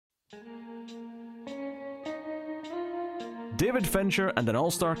David Fincher and an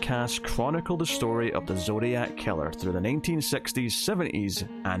all-star cast chronicle the story of the Zodiac killer through the 1960s, 70s,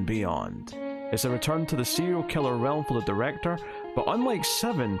 and beyond. It's a return to the serial killer realm for the director, but unlike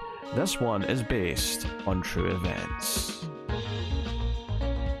Seven, this one is based on true events.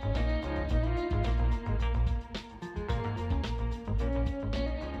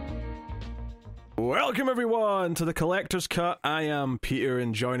 Welcome everyone to the Collector's Cut. I am Peter,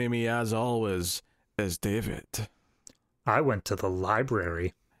 and joining me as always is David. I went to the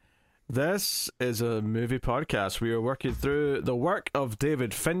library. This is a movie podcast. We are working through the work of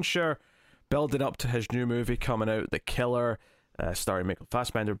David Fincher, building up to his new movie coming out, The Killer, starring Michael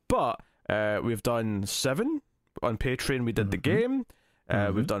Fassbender. But we've done Seven on Patreon. We did The Game.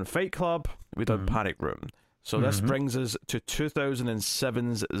 We've done Fight Club. We've done Panic Room. So this brings us to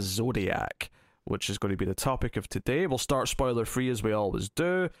 2007's Zodiac, which is going to be the topic of today. We'll start spoiler-free as we always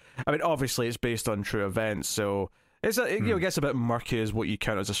do. I mean, obviously it's based on true events, so it gets a bit murky as what you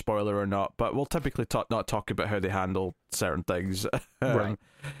count as a spoiler or not, but we'll typically not talk about how they handle certain things right.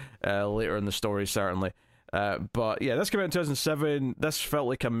 Later in the story, certainly. But yeah, this came out in 2007. This felt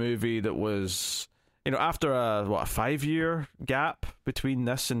like a movie that was, after a 5-year gap between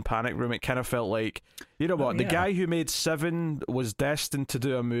this and Panic Room, it kind of felt like, the guy who made Seven was destined to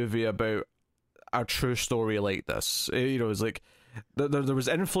do a movie about a true story like this. It was like, there was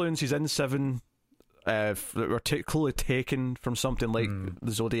influences in Seven that were clearly taken from something like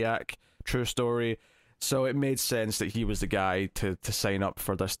the Zodiac true story, so it made sense that he was the guy to sign up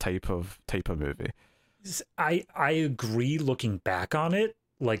for this type of movie. I agree. Looking back on it,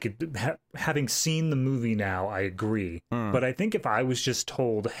 like having seen the movie now, I agree. But I think if I was just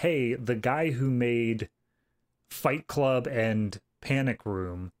told, "Hey, the guy who made Fight Club and Panic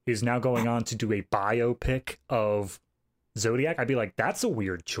Room is now going on to do a biopic of Zodiac," I'd be like, "That's a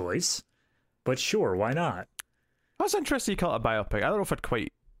weird choice." But sure, why not? That's interesting you call it a biopic. I don't know if I'd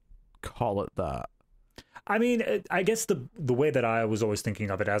quite call it that. I mean, I guess the way that I was always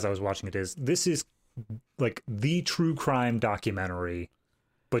thinking of it as I was watching it is, this is like the true crime documentary,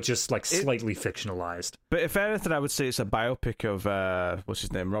 but just like slightly fictionalized. But if anything, I would say it's a biopic of, what's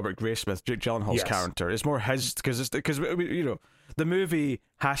his name, Robert Graysmith, Jake Gyllenhaal's character. It's more his, because the movie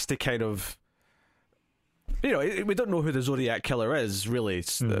has to kind of, we don't know who the Zodiac killer is, really,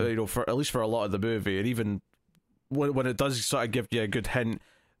 for at least for a lot of the movie, and even when it does sort of give you a good hint,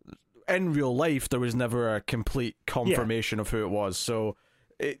 in real life, there was never a complete confirmation of who it was, so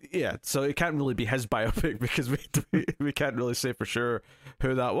it can't really be his biopic, because we can't really say for sure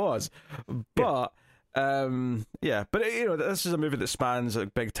who that was, but... but this is a movie that spans a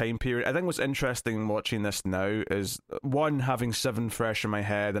big time period. I think what's interesting watching this now is, one, having Seven fresh in my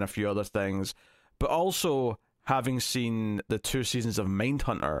head and a few other things, but also having seen the 2 seasons of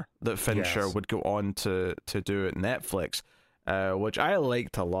Mindhunter that Fincher would go on to do at Netflix, which I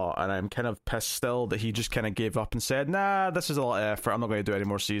liked a lot, and I'm kind of pissed still that he just kind of gave up and said, nah, this is a lot of effort, I'm not going to do any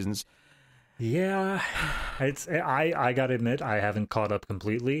more seasons. Yeah, I gotta admit, I haven't caught up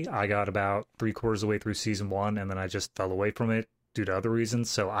completely. I got about 3/4 of the way through season 1, and then I just fell away from it due to other reasons,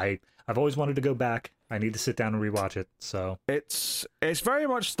 so I've always wanted to go back. I need to sit down and rewatch it, so... It's very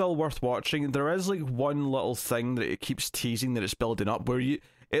much still worth watching. There is like one little thing that it keeps teasing that it's building up, where it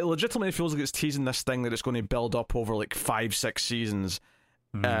legitimately feels like it's teasing this thing that it's going to build up over like 5-6 seasons.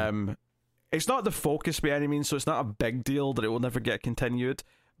 It's not the focus by any means, so it's not a big deal that it will never get continued,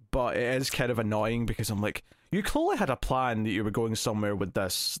 but it is kind of annoying because I'm like, you clearly had a plan that you were going somewhere with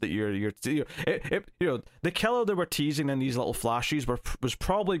this, that the killer they were teasing in these little flashes was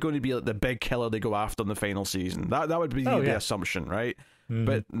probably going to be like the big killer they go after in the final season. That would be the assumption, right?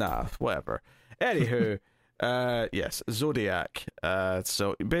 But nah, whatever. Anywho, yes, Zodiac.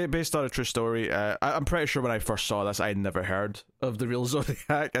 So based on a true story. I'm pretty sure when I first saw this, I'd never heard of the real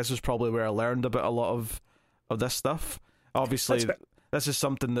Zodiac. This was probably where I learned about a lot of this stuff. Obviously, this is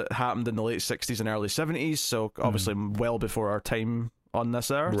something that happened in the late 60s and early 70s, so obviously well before our time on this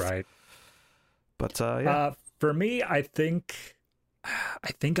earth. Right. But, for me, I think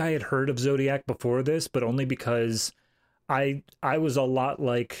I had heard of Zodiac before this, but only because I was a lot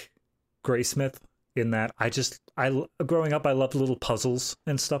like Graysmith in that growing up, I loved little puzzles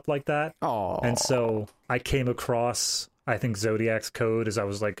and stuff like that. Oh. And so I came across, I think, Zodiac's code as I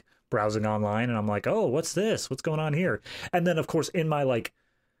was like browsing online, and I'm like, oh, what's this? What's going on here? And then, of course, in my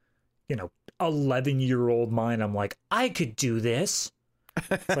 11-year-old mind, I'm like, I could do this.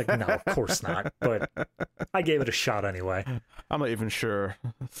 It's like, no, of course not. But I gave it a shot anyway. I'm not even sure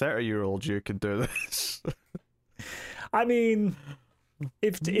 30-year-old you could do this. I mean,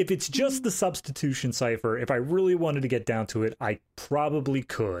 if it's just the substitution cipher, if I really wanted to get down to it, I probably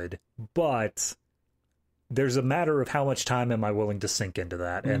could, but there's a matter of how much time am I willing to sink into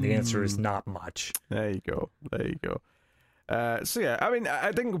that, and the answer is not much. There you go. So yeah, I mean,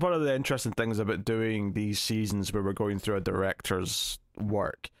 I think one of the interesting things about doing these seasons where we're going through a director's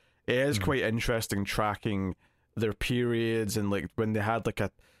work, it is quite interesting tracking their periods and like when they had like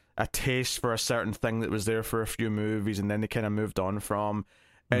a taste for a certain thing that was there for a few movies and then they kind of moved on from.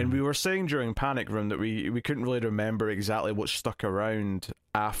 And we were saying during Panic Room that we couldn't really remember exactly what stuck around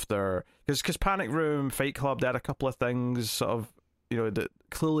after, because Panic Room, Fight Club, they had a couple of things sort of, you know, that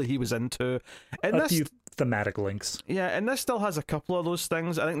clearly he was into. And a few thematic links. Yeah, and this still has a couple of those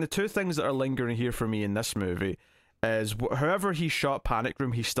things. I think the two things that are lingering here for me in this movie is however he shot Panic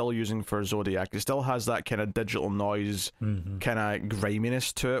Room, he's still using for Zodiac. It still has that kind of digital noise, kind of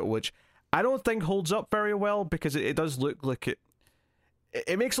griminess to it, which I don't think holds up very well because it does look like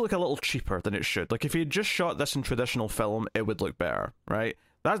it makes it look a little cheaper than it should. Like if he had just shot this in traditional film, it would look better, right?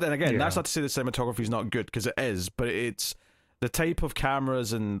 That's not to say the cinematography is not good, because it is, but it's the type of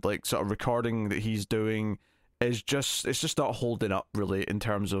cameras and like sort of recording that he's doing is just not holding up really in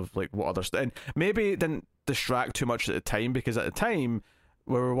terms of like what others. And maybe it didn't distract too much at the time, because at the time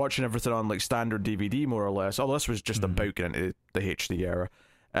we were watching everything on like standard DVD more or less. Although this was just about getting into the HD era.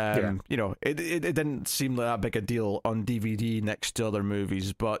 You know, it didn't seem like that big a deal on DVD next to other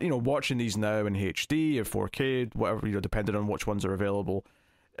movies, but you know, watching these now in HD or 4K, whatever, you know, depending on which ones are available,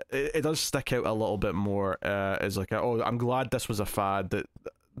 it does stick out a little bit more as like I'm glad this was a fad that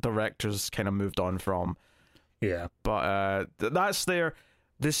directors kind of moved on from. Yeah, but that's there.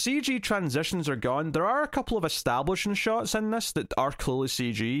 The CG transitions are gone. There are a couple of establishing shots in this that are clearly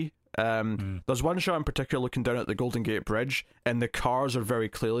CG. There's one shot in particular looking down at the Golden Gate Bridge, and the cars are very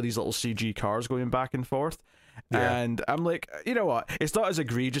clearly these little CG cars going back and forth. And I'm like, you know what? It's not as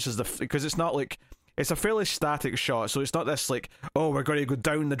egregious as because it's not like, it's a fairly static shot, so it's not this like, oh, we're going to go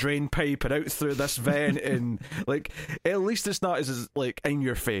down the drain pipe and out through this vent, and like, at least it's not as like in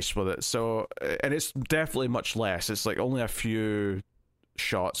your face with it. So, and it's definitely much less. It's like only a few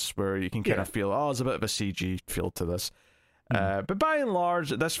shots where you can kind of feel, there's a bit of a CG feel to this. But by and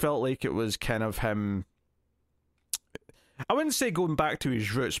large, this felt like it was kind of him, I wouldn't say going back to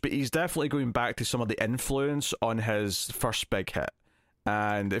his roots, but he's definitely going back to some of the influence on his first big hit.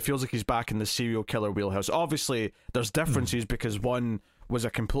 And it feels like he's back in the serial killer wheelhouse. Obviously, there's differences because one was a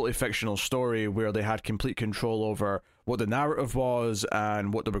completely fictional story where they had complete control over what the narrative was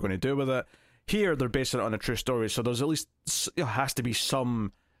and what they were going to do with it. Here, they're basing it on a true story, so there's at least, has to be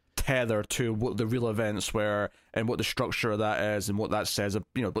some tether to what the real events were and what the structure of that is and what that says,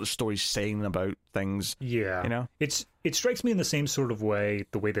 you know, what the story's saying about things. Yeah, you know, it strikes me in the same sort of way,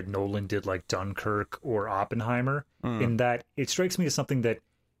 the way that Nolan did like Dunkirk or Oppenheimer, in that it strikes me as something that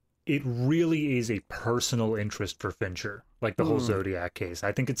it really is a personal interest for Fincher, like the whole Zodiac case.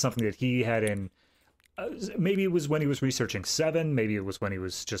 I think it's something that he had in, maybe it was when he was researching Seven, maybe it was when he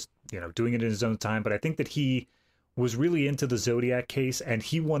was just, you know, doing it in his own time, but I think that he was really into the Zodiac case, and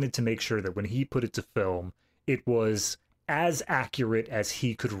he wanted to make sure that when he put it to film, it was as accurate as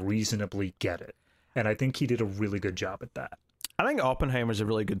he could reasonably get it. And I think he did a really good job at that. I think Oppenheimer's a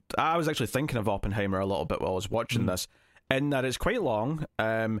really good... I was actually thinking of Oppenheimer a little bit while I was watching this, in that it's quite long.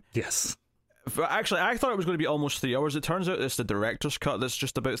 Yes. Actually, I thought it was going to be almost 3 hours. It turns out it's the director's cut that's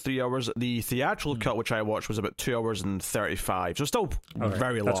just about 3 hours. The theatrical cut, which I watched, was about 2 hours and 35. So still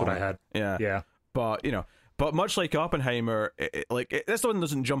very long. That's what I had. Yeah. But, you know... But much like Oppenheimer, this one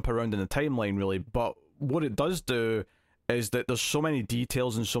doesn't jump around in the timeline really, but what it does do is that there's so many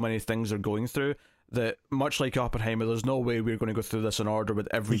details and so many things they're going through that, much like Oppenheimer, there's no way we're going to go through this in order with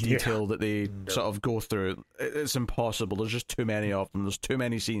every detail that they sort of go through. It's impossible. There's just too many of them. There's too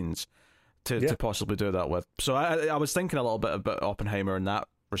many scenes to possibly do that with. So I was thinking a little bit about Oppenheimer in that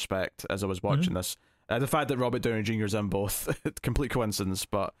respect as I was watching this. The fact that Robert Downey Jr. is in both, complete coincidence,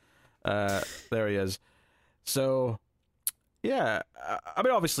 but there he is. So, yeah, I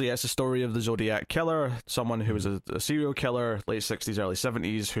mean, obviously, it's a story of the Zodiac killer, someone who was a serial killer, late 60s, early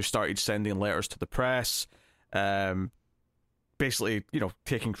 70s, who started sending letters to the press, basically, you know,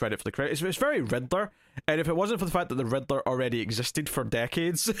 taking credit for the credit. It's very Riddler, and if it wasn't for the fact that the Riddler already existed for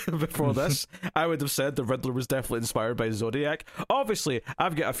decades before this, I would have said the Riddler was definitely inspired by Zodiac. Obviously,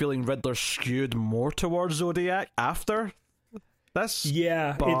 I've got a feeling Riddler skewed more towards Zodiac after this.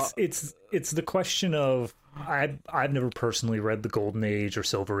 Yeah, but it's the question of, I've never personally read the Golden Age or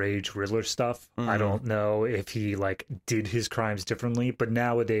Silver Age Riddler stuff. I don't know if he like did his crimes differently, but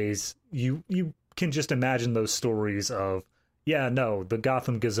nowadays you can just imagine those stories of, Yeah, no, the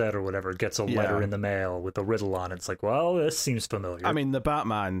Gotham Gazette or whatever gets a letter in the mail with a riddle on it. It's like, well, this seems familiar. I mean, the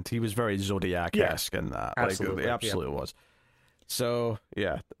Batman, he was very Zodiac-esque in that. Absolutely. Like, it absolutely was. So,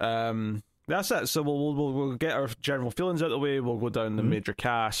 yeah. That's it. So we'll get our general feelings out of the way. We'll go down the major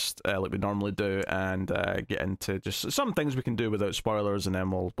cast like we normally do, and get into just some things we can do without spoilers, and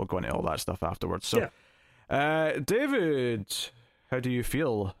then we'll go into all that stuff afterwards. So, David, how do you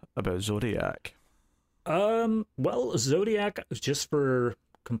feel about Zodiac? Well, Zodiac, just for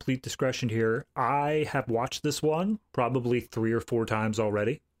complete discretion here, I have watched this one probably 3 or 4 times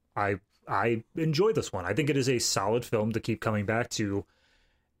already. I enjoy this one. I think it is a solid film to keep coming back to,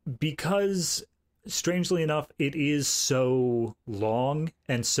 because strangely enough, it is so long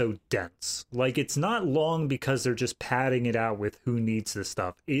and so dense. Like, it's not long because they're just padding it out with who needs this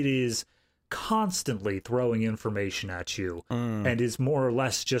stuff. It is constantly throwing information at you, and is more or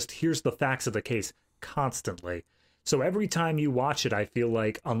less just, here's the facts of the case, constantly. So every time you watch it, I feel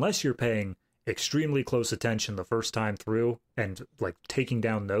like, unless you're paying extremely close attention the first time through and like taking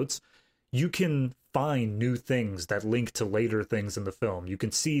down notes, you can find new things that link to later things in the film. You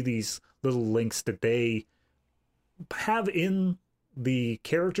can see these little links that they have in the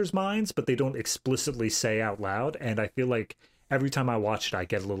characters' minds, but they don't explicitly say out loud. And I feel like every time I watch it, I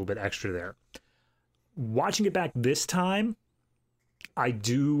get a little bit extra there. Watching it back this time, I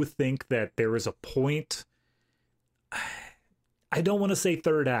do think that there is a point. I don't want to say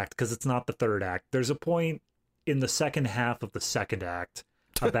third act, because it's not the third act. There's a point in the second half of the second act,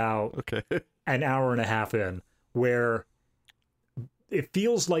 about an hour and a half in, where it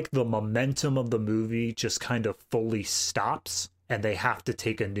feels like the momentum of the movie just kind of fully stops, and they have to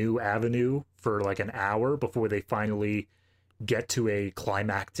take a new avenue for like an hour before they finally get to a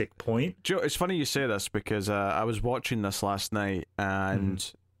climactic point. Joe, it's funny you say this, because I was watching this last night,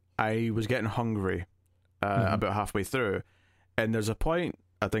 and I was getting hungry about halfway through, and there's a point,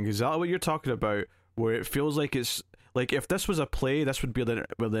 I think exactly what you're talking about, where it feels like it's like, if this was a play, this would be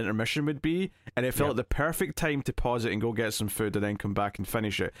where the intermission would be, and it felt like the perfect time to pause it and go get some food and then come back and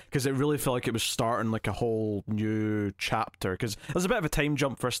finish it, because it really felt like it was starting like a whole new chapter, because there's a bit of a time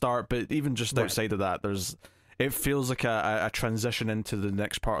jump for a start, but even just outside of that, it feels like a transition into the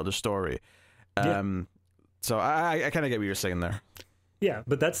next part of the story. So I kind of get what you're saying there. Yeah,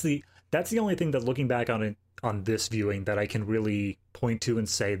 but that's the only thing that, looking back on it, on this viewing, that I can really point to and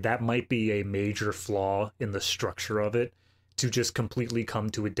say that might be a major flaw in the structure of it, to just completely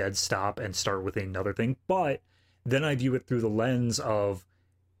come to a dead stop and start with another thing. But then I view it through the lens of,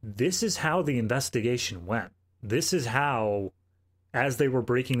 this is how the investigation went. This is how, as they were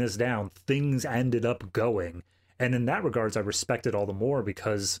breaking this down, things ended up going. And in that regards, I respect it all the more,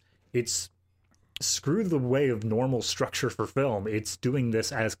 because it's, screw the way of normal structure for film, it's doing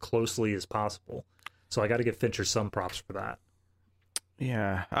this as closely as possible. So I got to give Fincher some props for that.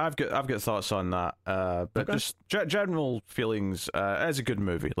 Yeah, I've got thoughts on that, but just general feelings. It's a good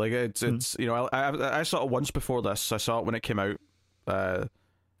movie. Like, it's you know, I saw it once before this. I saw it when it came out. I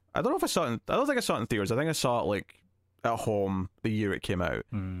don't know if I saw it. I don't think I saw it in theaters. I think I saw it like at home the year it came out,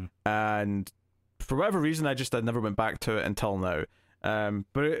 and for whatever reason, I never went back to it until now.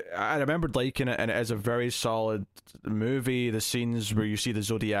 But I remembered liking it, and it is a very solid movie. The scenes where you see the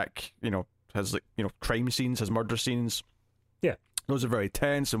Zodiac, you know, has, like, you know, crime scenes, has murder scenes. Yeah, those are very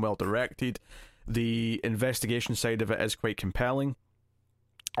tense and well directed. The investigation side of it is quite compelling.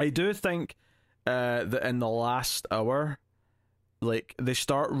 I do think that in the last hour, like, they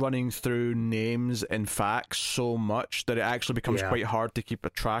start running through names and facts so much that it actually becomes quite hard to keep a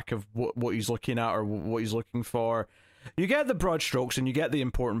track of what he's looking at or what he's looking for. You get the broad strokes and you get the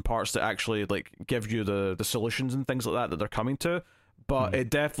important parts that actually, like, give you the solutions and things like that they're coming to. But it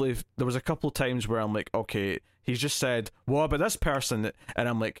definitely, there was a couple of times where I'm like, okay, he's just said, what about this person? And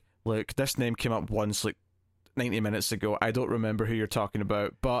I'm like, look, this name came up once, like 90 minutes ago. I don't remember who you're talking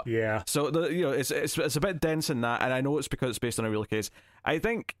about. But yeah, so you know, it's a bit dense in that, and I know it's because it's based on a real case. I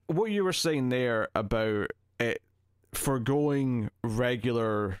think what you were saying there about it foregoing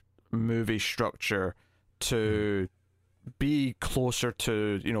regular movie structure to be closer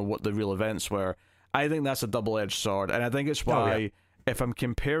to, you know, what the real events were, I think that's a double-edged sword, and I think it's why, if I'm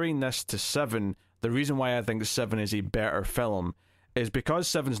comparing this to Seven, the reason why I think Seven is a better film is because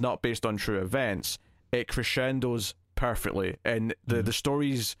Seven's not based on true events. It crescendos perfectly, and the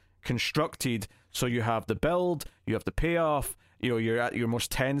story's constructed so you have the build, you have the payoff, you know, you're at your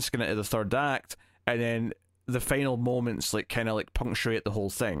most tense going into the third act, and then the final moments like kind of like punctuate the whole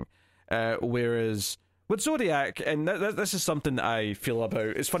thing. Whereas with Zodiac, and this is something that I feel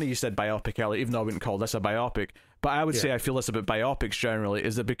about, it's funny you said biopic earlier, even though I wouldn't call this a biopic, but I would say I feel this about biopics generally,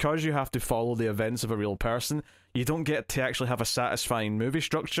 is that because you have to follow the events of a real person, you don't get to actually have a satisfying movie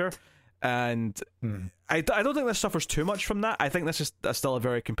structure. And I don't think this suffers too much from that. I think this is still a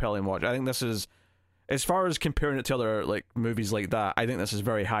very compelling watch. I think this is, as far as comparing it to other like movies like that, I think this is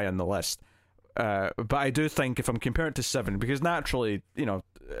very high on the list. But I do think if I'm comparing it to Seven, because naturally, you know,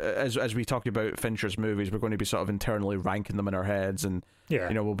 as we talked about Fincher's movies, we're going to be sort of internally ranking them in our heads, and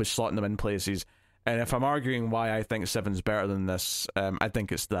you know, we'll be slotting them in places. And if I'm arguing why I think Seven's better than this, I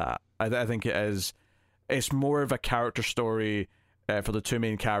think it's that. I think it is. It's more of a character story for the two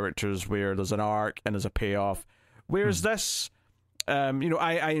main characters, where there's an arc and there's a payoff. Whereas this, you know,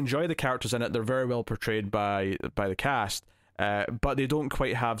 I enjoy the characters in it. They're very well portrayed by the cast, but they don't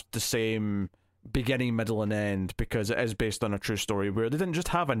quite have the same beginning, middle, and end, because it is based on a true story where they didn't just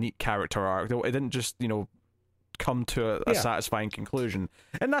have a neat character arc. It didn't just, you know, come to a satisfying conclusion.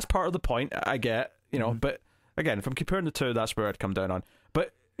 And that's part of the point, I get, you know, but again, if I'm comparing the two, that's where I'd come down on.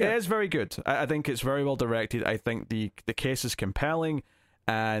 But it is very good. I think it's very well directed. I think the case is compelling,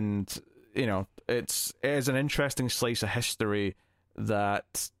 and, you know, it is an interesting slice of history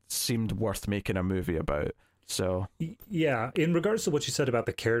that seemed worth making a movie about. So yeah, in regards to what you said about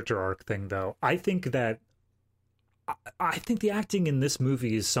the character arc thing, though, I think the acting in this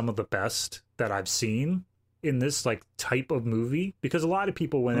movie is some of the best that I've seen in this like type of movie, because a lot of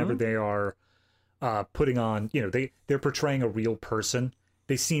people, whenever they are putting on, you know, they're portraying a real person,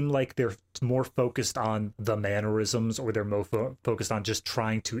 they seem like they're more focused on the mannerisms, or they're more focused on just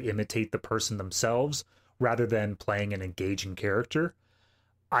trying to imitate the person themselves rather than playing an engaging character.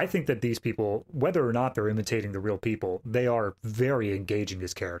 I think that these people, whether or not they're imitating the real people, they are very engaging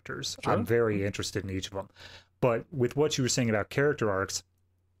as characters. Sure. I'm very interested in each of them. But with what you were saying about character arcs,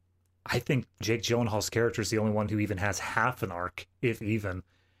 I think Jake Gyllenhaal's character is the only one who even has half an arc, if even.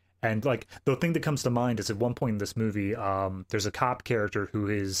 And like the thing that comes to mind is at one point in this movie, there's a cop character who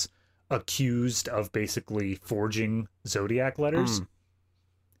is accused of basically forging Zodiac letters.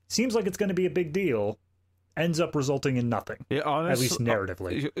 Seems like it's going to be a big deal. Ends up resulting in nothing. Yeah, honestly, at least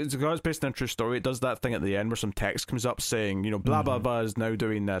narratively. It's based on a true story. It does that thing at the end where some text comes up saying, you know, blah blah blah is now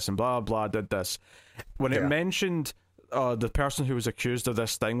doing this, and blah blah did this. When it mentioned the person who was accused of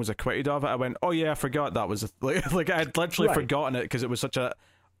this thing was acquitted of it, I went, oh yeah, I forgot that was like I'd literally forgotten it, because it was such a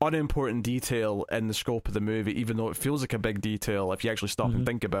unimportant detail in the scope of the movie, even though it feels like a big detail if you actually stop and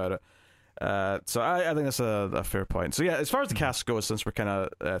think about it. So I think that's a fair point. So yeah, as far as the cast goes, since we're kind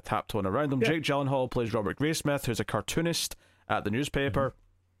of taptoeing around them, Jake Gyllenhaal plays Robert Graysmith, who's a cartoonist at the newspaper.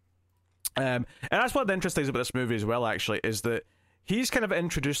 And that's one of the interesting things about this movie as well, actually, is that he's kind of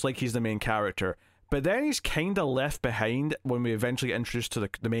introduced like he's the main character, but then he's kind of left behind when we eventually get introduced to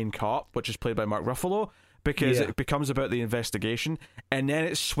the main cop, which is played by Mark Ruffalo, because it becomes about the investigation, and then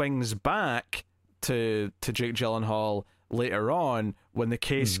it swings back to Jake Gyllenhaal later on when the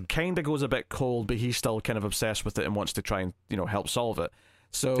case kind of goes a bit cold, but he's still kind of obsessed with it and wants to try and, you know, help solve it.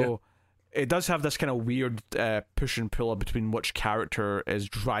 So it does have this kind of weird push and pull between which character is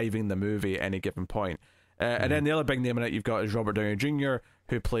driving the movie at any given point. And then the other big name in it you've got is Robert Downey Jr.,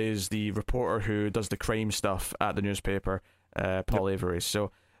 who plays the reporter who does the crime stuff at the newspaper, Paul Avery.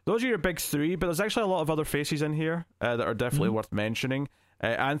 So those are your big three, but there's actually a lot of other faces in here that are definitely worth mentioning.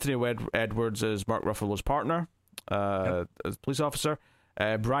 Anthony Edwards is Mark Ruffalo's partner, as a police officer.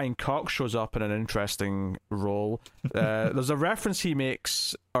 Brian Cox shows up in an interesting role. There's a reference he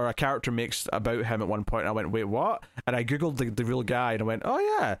makes, or a character makes, about him at one point, and I went, wait, what? And I googled the real guy, and I went, oh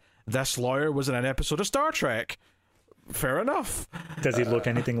yeah, this lawyer was in an episode of Star Trek. Fair enough. Does he look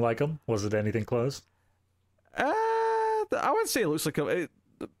anything like him? Was it anything close? I would say it looks like the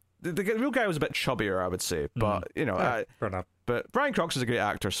real guy was a bit chubbier, I would say, but you know, fair enough. But Brian Cox is a great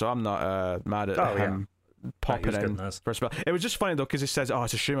actor, so I'm not mad at him popping in for a spell. It was just funny though, because he says, "Oh,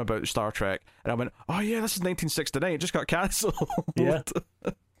 it's a shame about Star Trek," and I went, "Oh yeah, this is 1969. It just got cancelled." Yeah.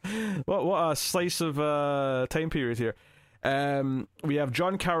 what a slice of time period here. We have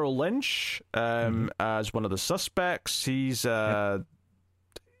John Carroll Lynch as one of the suspects. He's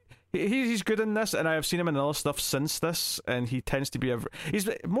he's good in this, and I have seen him in other stuff since this, and he tends to be he's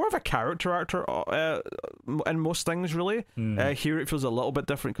more of a character actor in most things, really. Here it feels a little bit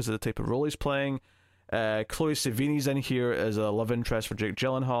different because of the type of role he's playing. Chloe Sevigny's in here as a love interest for Jake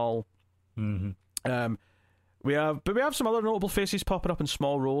Gyllenhaal. We have some other notable faces popping up in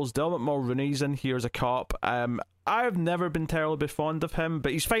small roles. Dermot Mulroney's in here as a cop. I've never been terribly fond of him,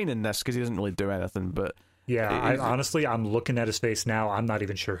 but he's fine in this because he doesn't really do anything. But yeah, honestly, I'm looking at his face now. I'm not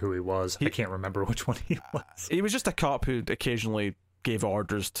even sure who he was. I can't remember which one he was. He was just a cop who occasionally gave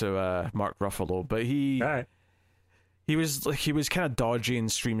orders to Mark Ruffalo, but he was kind of dodgy in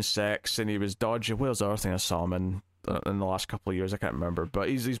Stream Sex, and he was dodgy. What was the other thing I saw him in the last couple of years? I can't remember, but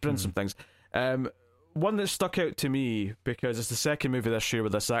he's been in some things. One that stuck out to me, because it's the second movie this year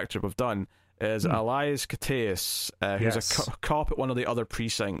with this actor we've done, is Elias Koteas, who's a cop at one of the other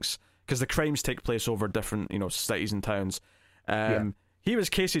precincts, because the crimes take place over different, cities and towns. He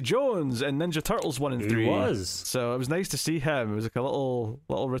was Casey Jones in Ninja Turtles 1 and 3. He was. So it was nice to see him. It was like a little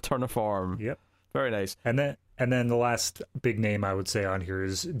return of form. Yep. Very nice. And then the last big name I would say on here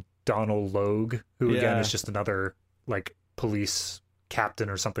is Donald Logue, who again is just another like police captain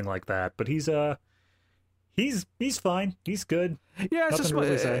or something like that. But he's fine. He's good. Yeah,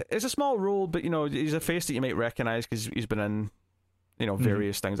 it's a small role, but he's a face that you might recognize because he's been in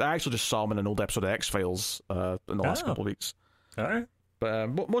various things. I actually just saw him in an old episode of X-Files in the last couple of weeks. All right.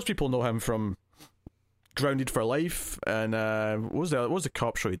 But most people know him from Grounded for Life, and what was the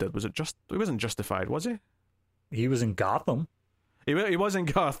cop show he did? He wasn't Justified, was he? He was in Gotham. He was in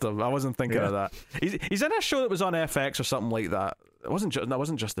Gotham. I wasn't thinking of that. He's in a show that was on FX or something like that. It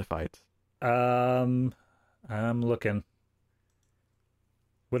wasn't Justified. I'm looking.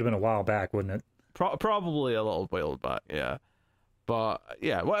 Would have been a while back, wouldn't it? Probably a little while back, yeah. But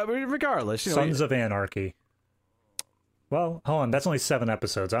yeah, well, regardless, Sons of Anarchy. Well, hold on, that's only 7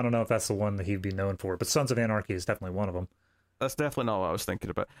 episodes. I don't know if that's the one that he'd be known for, but Sons of Anarchy is definitely one of them. That's definitely not what I was thinking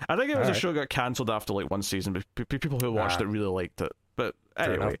about. I think it was a show that got cancelled after like one season, but people who watched it really liked it. But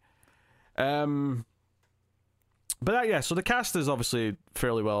anyway, so the cast is obviously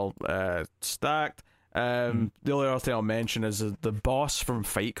fairly well stacked. The only other thing I'll mention is the boss from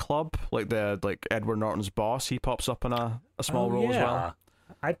Fight Club, like Edward Norton's boss. He pops up in a small role as well.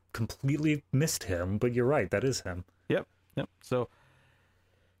 I completely missed him, but you're right, that is him. Yep. So,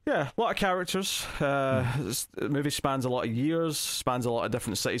 yeah, a lot of characters. The movie spans a lot of years, spans a lot of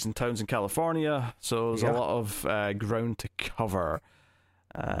different cities and towns in California. So there's a lot of ground to cover.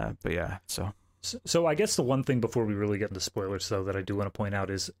 But yeah, So I guess the one thing before we really get into spoilers, though, that I do want to point out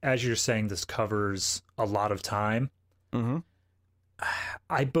is, as you're saying, this covers a lot of time. Mm-hmm.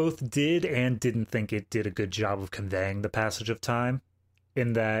 I both did and didn't think it did a good job of conveying the passage of time,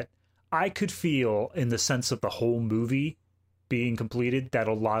 in that I could feel, in the sense of the whole movie being completed, that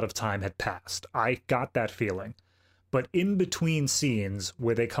a lot of time had passed. I got that feeling. But in between scenes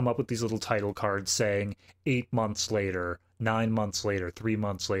where they come up with these little title cards saying 8 months later, 9 months later, 3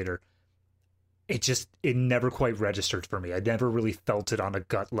 months later, it never quite registered for me. I never really felt it on a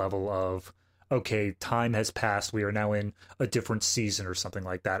gut level of, okay, time has passed, we are now in a different season or something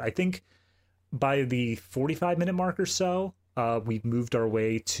like that. I think by the 45-minute mark or so, we've moved our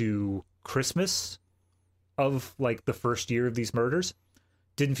way to Christmas of like the first year of these murders.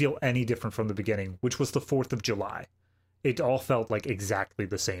 Didn't feel any different from the beginning, which was the 4th of July. It all felt like exactly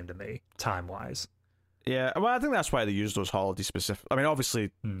the same to me, time-wise. Yeah, well, I think that's why they used those holiday specific. I mean, obviously,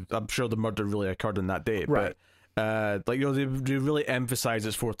 I'm sure the murder really occurred on that day, right. But they really emphasize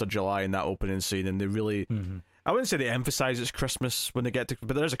it's 4th of July in that opening scene, and they really. I wouldn't say they emphasize it's Christmas when they get to,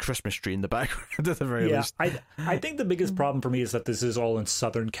 but there's a Christmas tree in the background at the very least. I think the biggest problem for me is that this is all in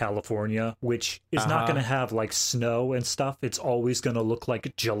Southern California, which is not going to have like snow and stuff. It's always going to look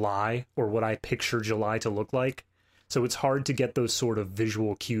like July, or what I picture July to look like. So it's hard to get those sort of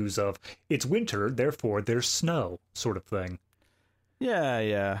visual cues of it's winter, therefore there's snow, sort of thing.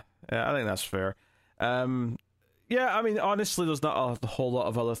 Yeah, I think that's fair. I mean, honestly, there's not a whole lot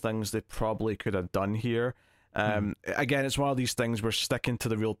of other things they probably could have done here. Again, it's one of these things where sticking to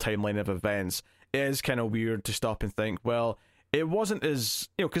the real timeline of events, it is kind of weird to stop and think, well, it wasn't as,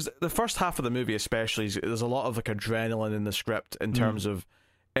 because the first half of the movie especially, there's a lot of like adrenaline in the script in terms of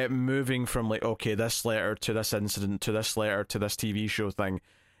it moving from like, okay, this letter to this incident to this letter to this TV show thing,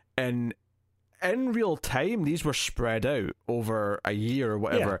 and in real time these were spread out over a year or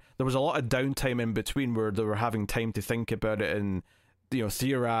whatever. There was a lot of downtime in between where they were having time to think about it and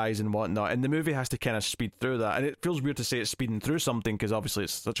theorize and whatnot, and the movie has to kind of speed through that, and it feels weird to say it's speeding through something because obviously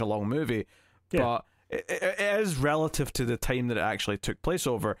it's such a long movie, but it is relative to the time that it actually took place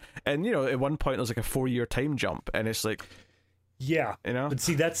over. And at one point there's like a 4-year time jump, and it's like, but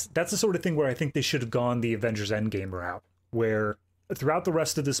see, that's the sort of thing where I think they should have gone the Avengers Endgame route, where throughout the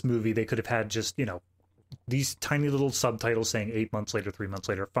rest of this movie they could have had just these tiny little subtitles saying 8 months later, 3 months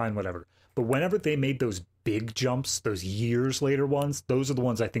later, fine, whatever. But whenever they made those big jumps, those years later ones, those are the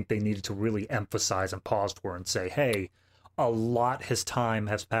ones I think they needed to really emphasize and pause for and say, hey, a lot has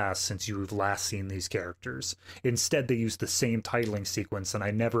passed since you've last seen these characters. Instead, they used the same titling sequence, and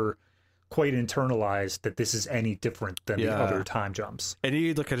I never quite internalized that this is any different than the other time jumps. And you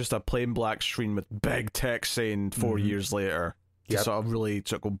need like just a plain black screen with big text saying 4 years later to sort of really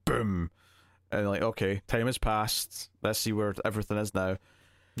go boom. and like, okay, time has passed. Let's see where everything is now.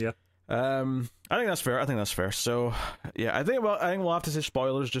 Yeah. I think that's fair. So, yeah, I think we'll have to say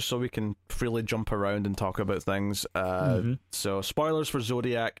spoilers just so we can freely jump around and talk about things. So, spoilers for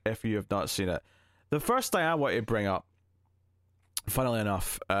Zodiac if you have not seen it. The first thing I want to bring up, funnily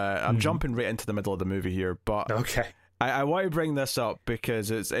enough, I'm jumping right into the middle of the movie here, but okay. I want to bring this up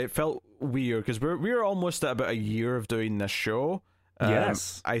because it felt weird because we're almost at about a year of doing this show.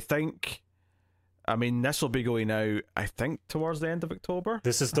 Yes. I think. I mean, this will be going out, I think, towards the end of October.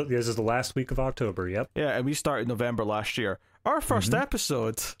 This is the last week of October, yep. Yeah, and we started November last year. Our first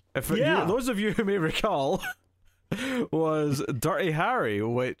episode, those of you who may recall, was Dirty Harry,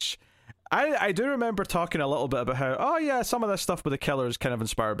 which I do remember talking a little bit about how, some of this stuff with the killer is kind of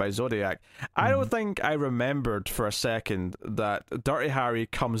inspired by Zodiac. I don't think I remembered for a second that Dirty Harry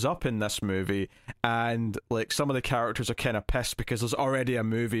comes up in this movie, and like some of the characters are kind of pissed because there's already a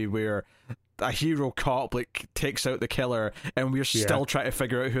movie where a hero cop like takes out the killer and we're still trying to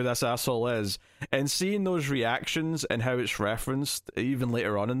figure out who this asshole is, and seeing those reactions and how it's referenced even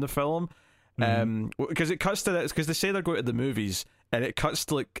later on in the film, because it cuts to this, because they say they're going to the movies and it cuts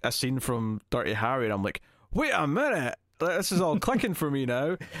to like a scene from Dirty Harry and I'm like, wait a minute, this is all clicking for me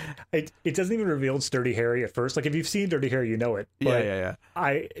now. It doesn't even reveal it's Dirty Harry at first. Like if you've seen Dirty Harry, you know it. But yeah.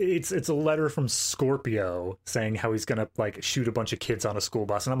 It's a letter from Scorpio saying how he's gonna like shoot a bunch of kids on a school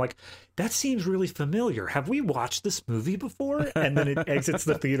bus, and I'm like, that seems really familiar. Have we watched this movie before? And then it exits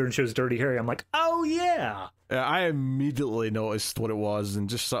the theater and shows Dirty Harry. I'm like, oh yeah. I immediately noticed what it was and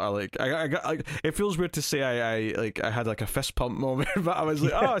just sort of like I got it feels weird to say I had like a fist pump moment, but I was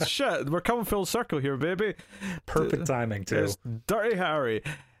like, oh shit, we're coming full circle here, baby. Perfect timing too. It's Dirty Harry.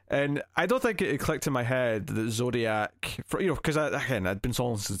 And I don't think it clicked in my head that Zodiac, because I'd been so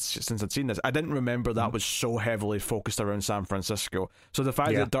long since I'd seen this, I didn't remember that was so heavily focused around San Francisco. So the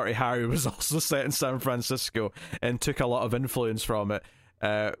fact that Dirty Harry was also set in San Francisco and took a lot of influence from it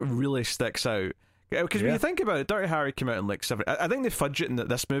really sticks out. Because when you think about it, Dirty Harry came out in like 70. I think they fudge it in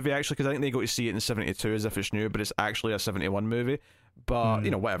this movie actually, because I think they go to see it in 72 as if it's new, but it's actually a 71 movie. But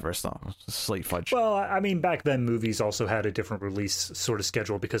whatever, it's not. It's a slight fudge. Well, I mean, back then movies also had a different release sort of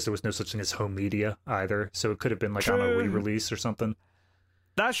schedule because there was no such thing as home media either. So it could have been like on a re-release or something.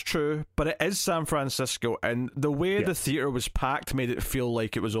 That's true, but it is San Francisco, and the way the theater was packed made it feel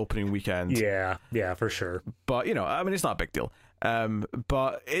like it was opening weekend. Yeah, for sure. But I mean, it's not a big deal.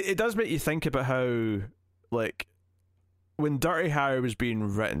 But it does make you think about how, like, when Dirty Harry was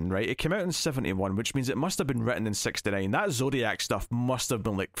being written, right, it came out in 71, which means it must have been written in 69. That Zodiac stuff must have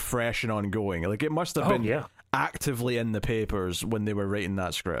been like fresh and ongoing. Like it must have been actively in the papers when they were writing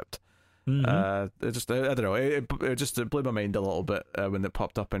that script. I don't know, it blew my mind a little bit when it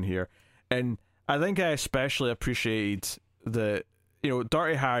popped up in here. And I think I especially appreciated that,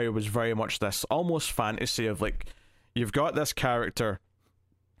 Dirty Harry was very much this almost fantasy of like, you've got this character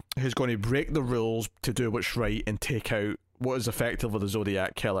who's going to break the rules to do what's right and take out what is effectively the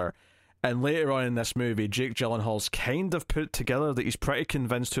Zodiac killer. And later on in this movie, Jake Gyllenhaal's kind of put together that he's pretty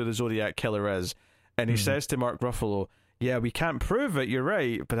convinced who the Zodiac killer is. And he says to Mark Ruffalo, yeah, we can't prove it, you're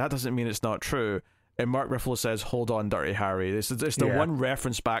right, but that doesn't mean it's not true. And Mark Ruffalo says, hold on, Dirty Harry. It's the one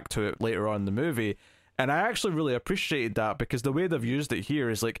reference back to it later on in the movie. And I actually really appreciated that, because the way they've used it here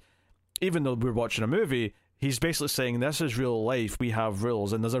is like, even though we're watching a movie, he's basically saying this is real life, we have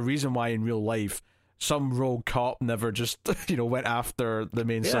rules, and there's a reason why in real life some rogue cop never just went after the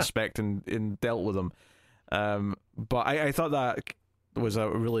main suspect and dealt with him. But I thought that was a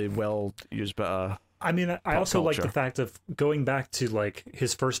really well used bit of I mean, I also culture. like the fact of going back to like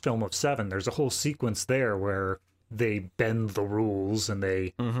his first film of Seven. There's a whole sequence there where they bend the rules and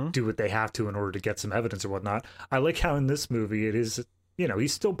they do what they have to in order to get some evidence or whatnot. I like how in this movie it is,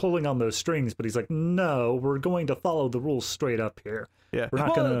 he's still pulling on those strings, but he's like, no, we're going to follow the rules straight up here. Yeah, we're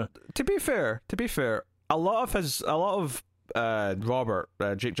not gonna. To be fair, a lot of Robert,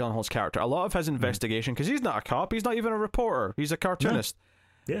 Jake Gyllenhaal's character, a lot of his investigation, because he's not a cop, he's not even a reporter, he's a cartoonist.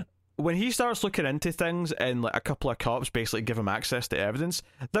 No. Yeah. When he starts looking into things and like a couple of cops basically give him access to evidence,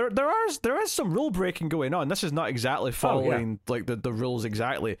 there is some rule breaking going on. This is not exactly following like the rules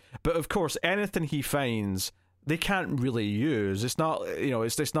exactly, but of course anything he finds they can't really use. It's not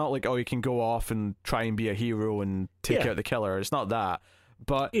it's not like, oh, you can go off and try and be a hero and take out the killer. It's not that.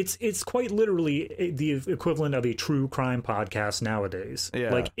 But it's quite literally the equivalent of a true crime podcast nowadays.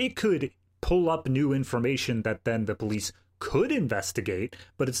 Yeah. Like it could pull up new information that then the police could investigate,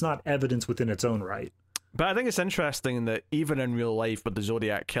 but it's not evidence within its own right. But I think it's interesting that even in real life with the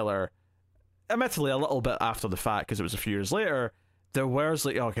Zodiac killer, admittedly a little bit after the fact because it was a few years later, there was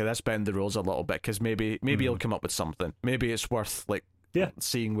like, okay, let's bend the rules a little bit because maybe he'll come up with something. Maybe it's worth like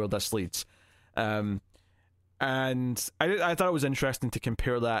seeing where this leads. And I thought it was interesting to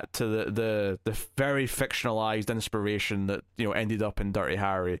compare that to the very fictionalized inspiration that ended up in Dirty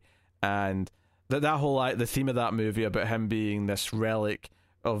Harry, and that whole the theme of that movie about him being this relic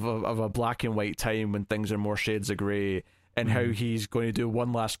of a black and white time when things are more shades of grey, and how he's going to do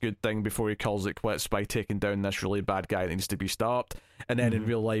one last good thing before he calls it quits by taking down this really bad guy that needs to be stopped. And then in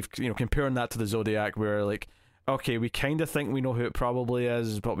real life, comparing that to the Zodiac, where like, okay, we kind of think we know who it probably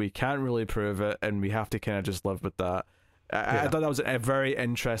is, but we can't really prove it, and we have to kind of just live with that. I thought that was a very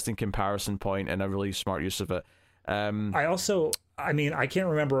interesting comparison point and a really smart use of it. I can't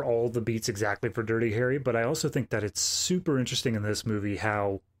remember all the beats exactly for Dirty Harry, but I also think that it's super interesting in this movie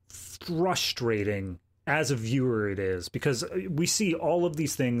how frustrating as a viewer it is, because we see all of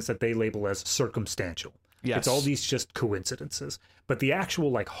these things that they label as circumstantial. Yes. It's all these just coincidences. But the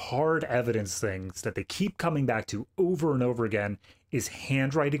actual like hard evidence things that they keep coming back to over and over again is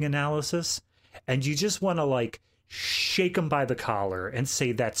handwriting analysis. And you just want to like shake them by the collar and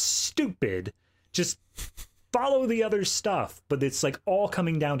say, that's stupid. Just follow the other stuff. But it's like all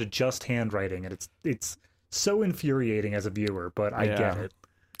coming down to just handwriting. And it's so infuriating as a viewer, but I get it.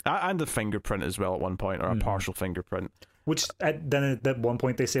 And the fingerprint as well at one point, or a partial fingerprint. Which then at one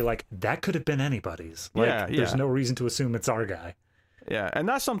point they say, like, that could have been anybody's. Like, there's no reason to assume it's our guy. Yeah, and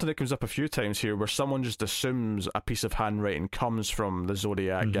that's something that comes up a few times here, where someone just assumes a piece of handwriting comes from the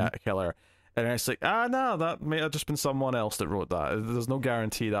Zodiac killer. And it's like, no, that may have just been someone else that wrote that. There's no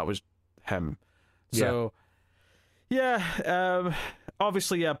guarantee that was him. So,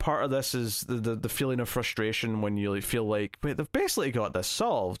 obviously, part of this is the feeling of frustration when you feel like, wait, they've basically got this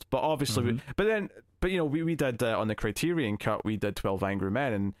solved. But obviously, we did on the Criterion cut, we did 12 Angry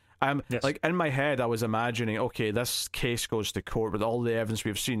Men, and I'm like, in my head I was imagining, okay, this case goes to court with all the evidence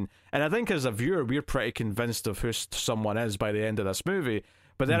we've seen, and I think as a viewer we're pretty convinced of who someone is by the end of this movie.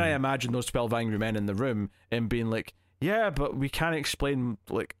 But then I imagine those 12 Angry Men in the room and being like, yeah, but we can't explain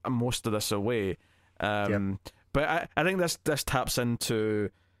like most of this away. But I think this taps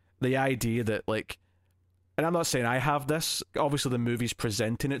into the idea that, like, and I'm not saying I have this, obviously the movie's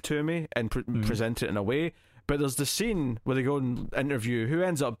presenting it to me and present it in a way, but there's the scene where they go and interview who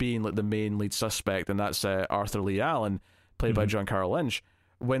ends up being like the main lead suspect, and that's Arthur Lee Allen, played by John Carroll Lynch.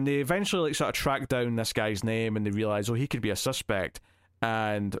 When they eventually like sort of track down this guy's name and they realize, he could be a suspect,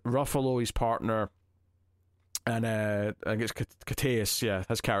 and Ruffalo, his partner, and I think it's Cateus,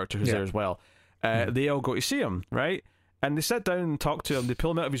 his character who's there as well, they all go to see him, right? And they sit down and talk to him, they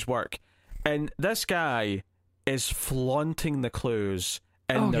pull him out of his work, and this guy is flaunting the clues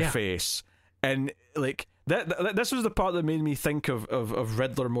in their face. And like this was the part that made me think of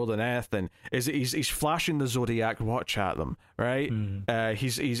Riddler more than anything, is that he's flashing the Zodiac watch at them, right?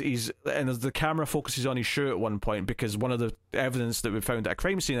 He's and as the camera focuses on his shoe at one point, because one of the evidence that we found at a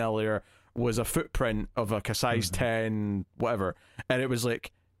crime scene earlier was a footprint of a size 10 whatever, and it was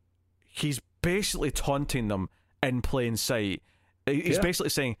like he's basically taunting them in plain sight. He's basically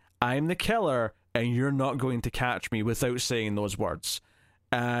saying, I'm the killer and you're not going to catch me, without saying those words.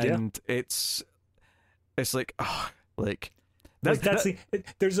 And it's like,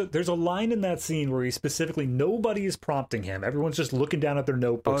 there's a line in that scene where he specifically, nobody is prompting him, everyone's just looking down at their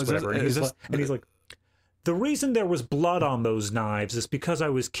notebooks, whatever, and he's like, the reason there was blood on those knives is because I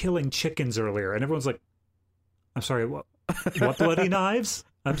was killing chickens earlier. And everyone's like, I'm sorry, what bloody knives?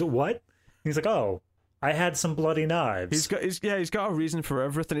 What? He's like, I had some bloody knives. He's got a reason for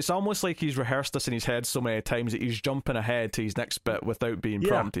everything. It's almost like he's rehearsed this in his head so many times that he's jumping ahead to his next bit without being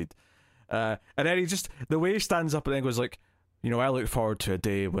prompted. And then he just, the way he stands up and then goes like, I look forward to a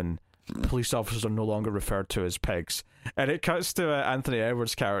day when police officers are no longer referred to as pigs. And it cuts to Anthony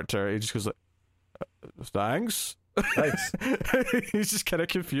Edwards' character. He just goes like, thanks. He's just kind of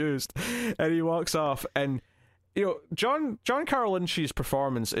confused, and he walks off. And John Carroll Lynch's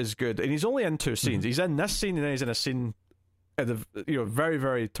performance is good, and he's only in two scenes. He's in this scene, and then he's in a scene at the very,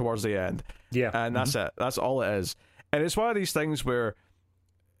 very towards the end. And that's it. That's all it is. And it's one of these things where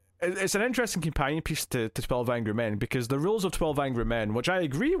it's an interesting companion piece to 12 Angry Men, because the rules of 12 Angry Men, which I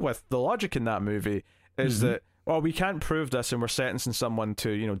agree with the logic in that movie, is that, we can't prove this and we're sentencing someone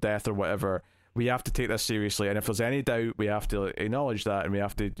to death or whatever. We have to take this seriously, and if there's any doubt, we have to acknowledge that, and we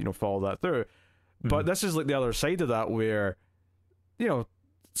have to follow that through. But this is like the other side of that, where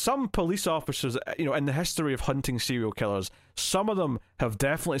some police officers, in the history of hunting serial killers, some of them have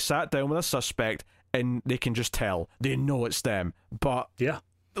definitely sat down with a suspect and they can just tell, they know it's them, but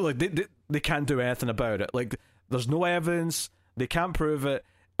like they can't do anything about it. Like, there's no evidence, they can't prove it,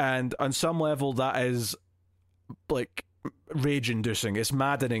 and on some level that is like rage-inducing. It's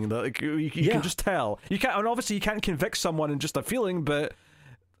maddening that you can just tell. You can't, and obviously you can't convict someone in just a feeling, but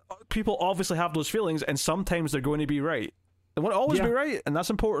people obviously have those feelings, and sometimes they're going to be right. They won't always be right, and that's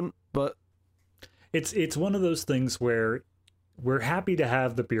important, but it's one of those things where we're happy to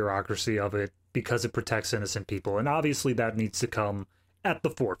have the bureaucracy of it because it protects innocent people, and obviously that needs to come at the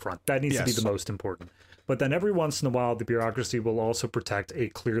forefront. That needs to be the most important. But then every once in a while, the bureaucracy will also protect a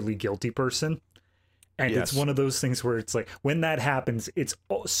clearly guilty person. And it's one of those things where it's like, when that happens, it's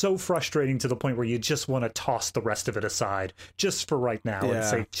so frustrating to the point where you just want to toss the rest of it aside just for right now and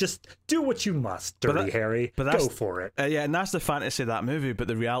say, just do what you must, Dirty Harry. Go for it. And that's the fantasy of that movie, but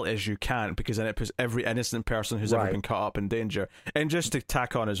the reality is you can't, because then it puts every innocent person who's ever been caught up in danger. And just to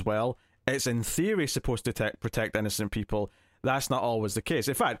tack on as well, it's in theory supposed to protect innocent people. That's not always the case.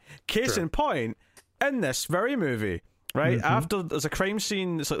 In fact, case in point, in this very movie, right, after there's a crime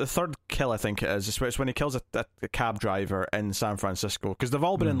scene, it's like the third kill, I think it is. It's when he kills a cab driver in San Francisco, because they've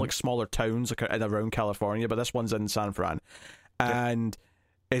all been in like smaller towns like in around California, but this one's in San Fran, and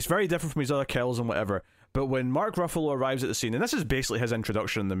it's very different from his other kills and whatever. But when Mark Ruffalo arrives at the scene, and this is basically his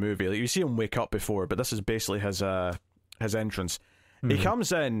introduction in the movie, like you see him wake up before, but this is basically his entrance. He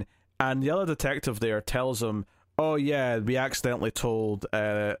comes in, and the other detective there tells him, oh yeah, we accidentally told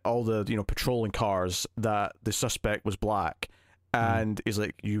all the patrolling cars that the suspect was black. And he's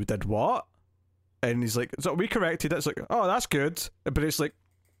like, you did what? And he's like, so we corrected it. It's like, oh, that's good. But it's like,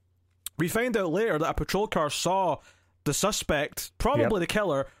 we find out later that a patrol car saw the suspect, probably the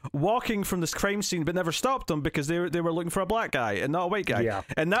killer, walking from this crime scene, but never stopped him because they were looking for a black guy and not a white guy.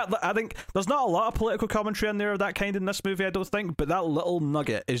 And that, I think there's not a lot of political commentary in there of that kind in this movie, I don't think, but that little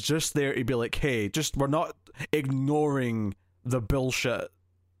nugget is just there to be like, hey, just we're not ignoring the bullshit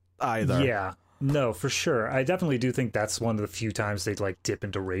either. Yeah, no, for sure. I definitely do think that's one of the few times they'd like dip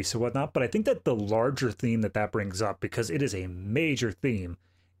into race or whatnot, but I think that the larger theme that brings up, because it is a major theme,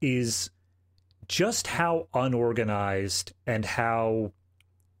 is just how unorganized and how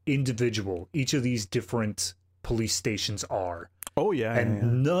individual each of these different police stations are. Oh, yeah.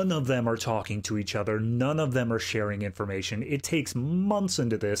 And none of them are talking to each other. None of them are sharing information. It takes months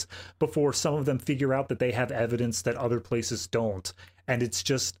into this before some of them figure out that they have evidence that other places don't. And it's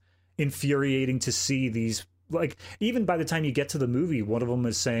just infuriating to see these, like, even by the time you get to the movie, one of them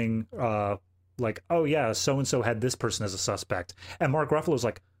is saying, like, oh, yeah, so-and-so had this person as a suspect. And Mark Ruffalo's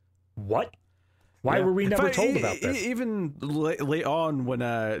like, what? Why were we never told about this? Even late on, when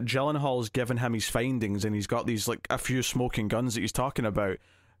Gyllenhaal's given him his findings and he's got these like a few smoking guns that he's talking about,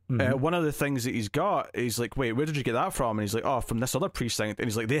 one of the things that he's got, he's like, wait, where did you get that from? And he's like, oh, from this other precinct. And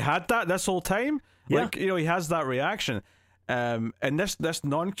he's like, they had that this whole time? Yeah. Like, he has that reaction. And this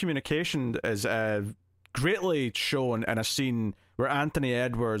non-communication is greatly shown in a scene where Anthony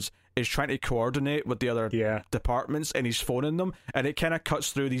Edwards is trying to coordinate with the other departments, and he's phoning them, and it kind of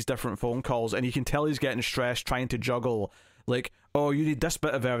cuts through these different phone calls, and you can tell he's getting stressed trying to juggle, like, oh, you need this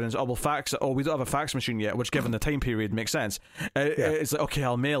bit of evidence, oh, we'll fax it, oh, we don't have a fax machine yet, which given the time period makes sense. It's like, okay,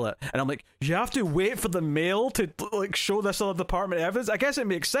 I'll mail it, and I'm like, you have to wait for the mail to like show this other department evidence? I guess it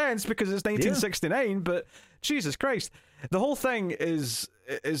makes sense because it's 1969, but Jesus Christ, the whole thing is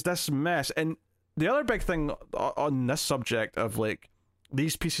this mess. And the other big thing on this subject of like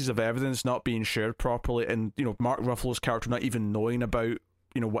these pieces of evidence not being shared properly, and Mark Ruffalo's character not even knowing about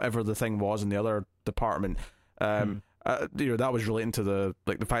whatever the thing was in the other department, that was relating to the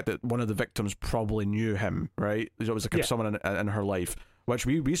fact that one of the victims probably knew him, right? It was like someone in her life, which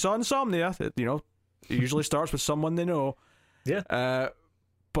we saw Insomnia. It usually starts with someone they know.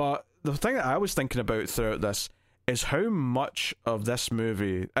 But the thing that I was thinking about throughout this is how much of this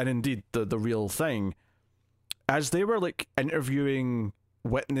movie, and indeed the real thing, as they were like interviewing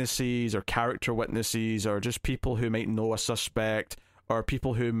witnesses or character witnesses or just people who might know a suspect or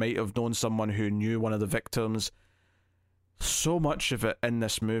people who might have known someone who knew one of the victims, so much of it in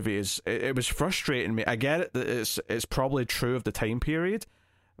this movie it was frustrating me. I get it that it's probably true of the time period,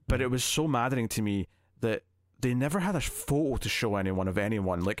 but it was so maddening to me that they never had a photo to show anyone of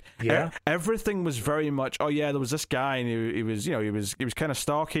anyone. Like, everything was very much, oh yeah, there was this guy and he was kind of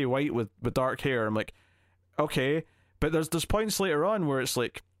stocky, white with dark hair. I'm like, okay, but there's points later on where it's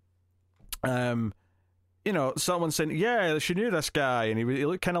like, someone saying, yeah, she knew this guy and he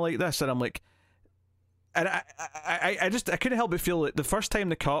looked kind of like this, and I'm like, and I couldn't help but feel that the first time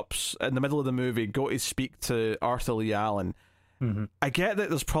the cops in the middle of the movie go to speak to Arthur Lee Allen, I get that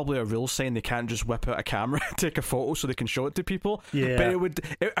there's probably a rule saying they can't just whip out a camera and take a photo so they can show it to people. Yeah. But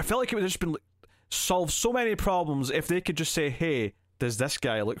I felt like it would have just been solve so many problems if they could just say, hey, does this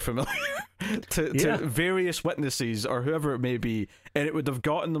guy look familiar to various witnesses or whoever it may be, and it would have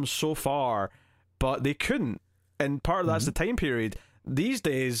gotten them so far, but they couldn't. And part of that's the time period. These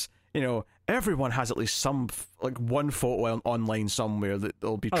days, everyone has at least some like one photo online somewhere that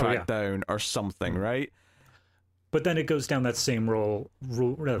they'll be tracked down or something, right? But then it goes down that same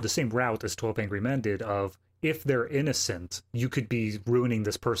the same route as 12 Angry Men did of, if they're innocent, you could be ruining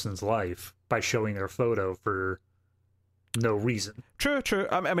this person's life by showing their photo for no reason. True.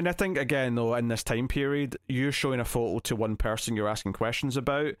 I mean, I think, again, though, in this time period, you're showing a photo to one person you're asking questions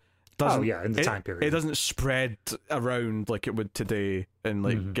about. In the time period. It doesn't spread around like it would today and,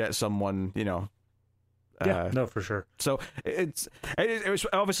 like, get someone, you know... no, for sure. So it was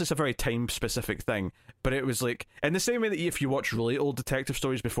obviously it's a very time specific thing, but it was like in the same way that if you watch really old detective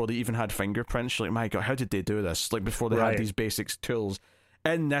stories before they even had fingerprints, you're like, my God, how did they do this? Like before they had these basic tools.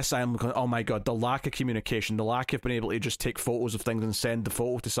 In this, I'm going, oh my God, the lack of communication, the lack of being able to just take photos of things and send the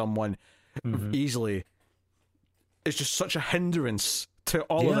photo to someone easily. It's just such a hindrance to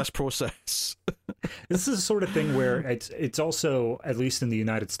all of this process. This is the sort of thing where it's also, at least in the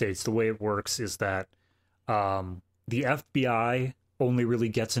United States, the way it works is that the FBI only really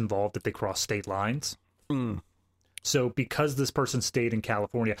gets involved if they cross state lines. So because this person stayed in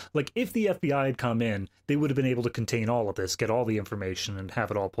California, like if the FBI had come in, they would have been able to contain all of this, get all the information, and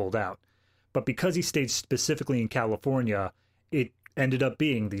have it all pulled out. But because he stayed specifically in California, it ended up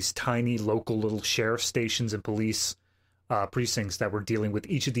being these tiny local little sheriff stations and police precincts that were dealing with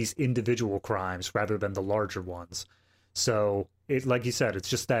each of these individual crimes rather than the larger ones. So it, like you said, it's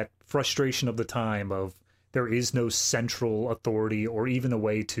just that frustration of the time of there is no central authority or even a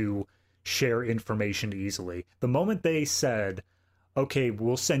way to share information easily. The moment they said, okay,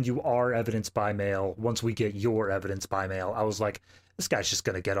 we'll send you our evidence by mail once we get your evidence by mail, I was like, this guy's just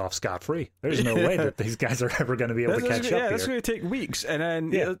going to get off scot-free. There's no way that these guys are ever going to be able to catch up here. That's going to take weeks. And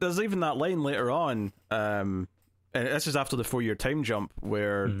then there's even that line later on, and this is after the 4-year time jump,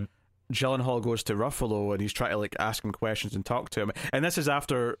 where Gyllenhaal goes to Ruffalo and he's trying to like ask him questions and talk to him. And this is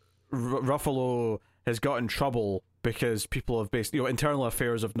after Ruffalo has got in trouble because people have internal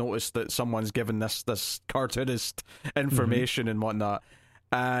affairs have noticed that someone's given this cartoonist information and whatnot,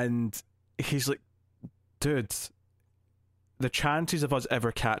 and he's like, dude, the chances of us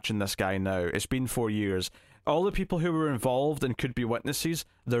ever catching this guy now, it's been 4 years. All the people who were involved and could be witnesses,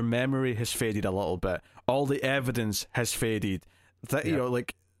 their memory has faded a little bit. All the evidence has faded. That you know,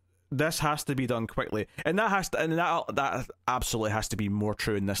 like, this has to be done quickly, and that absolutely has to be more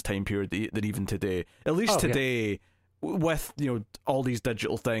true in this time period than even today. At least today, with all these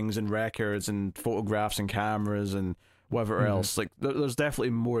digital things and records and photographs and cameras and whatever else, like there's definitely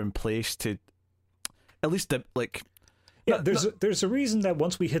more in place to at least there's a reason that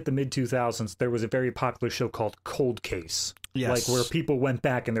once we hit the mid-2000s, there was a very popular show called Cold Case. Yes. Like where people went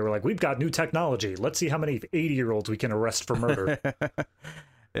back and they were like, we've got new technology. Let's see how many 80-year-olds we can arrest for murder.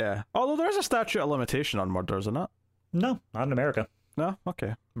 Yeah. Although there is a statute of limitation on murder, isn't it? No, not in America. No?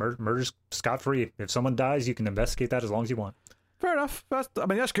 Okay. Murder's scot-free. If someone dies, you can investigate that as long as you want. Fair enough.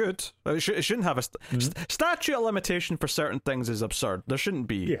 That's good. It shouldn't have a statute of limitation for certain things is absurd. There shouldn't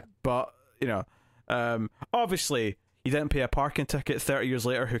be. Yeah. But, obviously, you didn't pay a parking ticket 30 years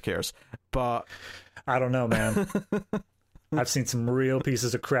later, who cares? But I don't know, man. I've seen some real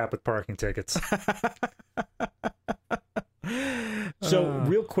pieces of crap with parking tickets. So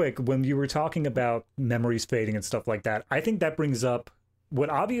real quick, when you were talking about memories fading and stuff like that, I think that brings up what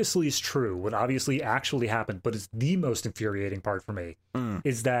obviously is true, what obviously actually happened, but is the most infuriating part for me,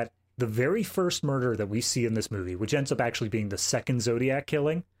 is that the very first murder that we see in this movie, which ends up actually being the second Zodiac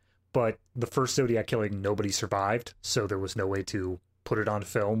killing, but the first Zodiac killing, nobody survived, so there was no way to put it on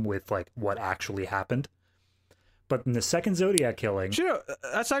film with like what actually happened. But in the second Zodiac killing...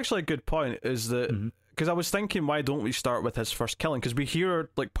 that's actually a good point, is that... Because I was thinking, why don't we start with his first killing? Because we hear,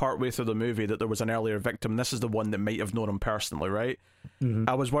 like, partway through the movie that there was an earlier victim. This is the one that might have known him personally, right?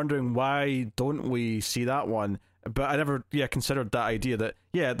 I was wondering, why don't we see that one? But I never, considered that idea that,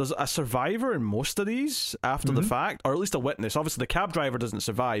 there's a survivor in most of these after the fact, or at least a witness. Obviously, the cab driver doesn't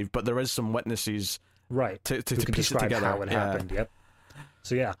survive, but there is some witnesses to piece it together. How it happened, yep.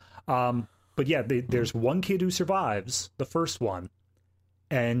 So, but there's one kid who survives, the first one,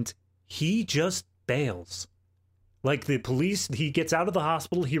 and he just bails. Like the police, he gets out of the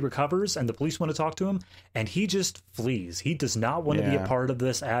hospital, he recovers, and the police want to talk to him, and he just flees. He does not want to be a part of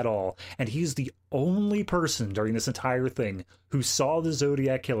this at all. And he's the only person during this entire thing who saw the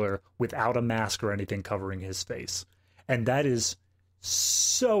Zodiac killer without a mask or anything covering his face. And that is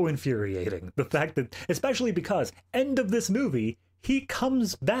so infuriating. The fact that, especially because, end of this movie, he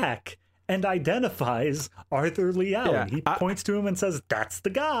comes back and identifies Arthur Lee Allen. He points to him and says, "That's the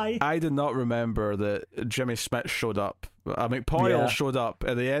guy." I did not remember that Jimmy Smith showed up. McPoyle showed up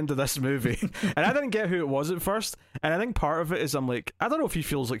at the end of this movie, and I didn't get who it was at first. And I think part of it is I'm like, I don't know if he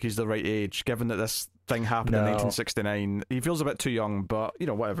feels like he's the right age, given that this thing happened in 1969. He feels a bit too young, but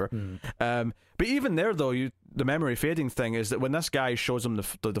whatever. But even there, though, the memory fading thing is that when this guy shows him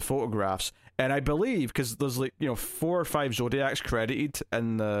the photographs, and I believe because there's 4 or 5 Zodiacs credited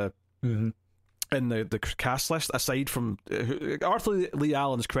in the. In the cast list, aside from Arthur Lee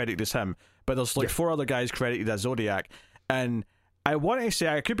Allen's credited as him, but there's 4 other guys credited as Zodiac. And I want to say,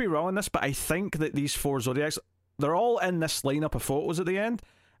 I could be wrong on this, but I think that these 4 Zodiacs, they're all in this lineup of photos at the end,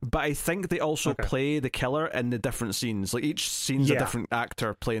 but I think they also play the killer in the different scenes. Like, each scene's a different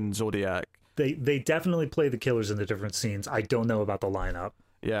actor playing Zodiac. They definitely play the killers in the different scenes. I don't know about the lineup.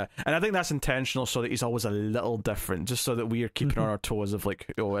 Yeah, and I think that's intentional so that he's always a little different, just so that we are keeping on our toes of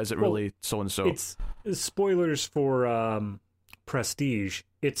is it really so-and-so? It's spoilers for Prestige.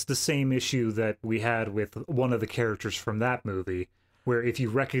 It's the same issue that we had with one of the characters from that movie, where if you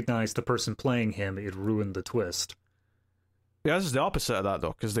recognize the person playing him, it ruined the twist. Yeah, this is the opposite of that,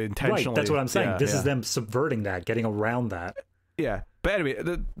 though, because they intentionally... Right, that's what I'm saying. This is them subverting that, getting around that. Yeah, but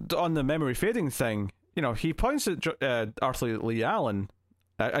anyway, on the memory fading thing, he points at Arthur Lee Allen.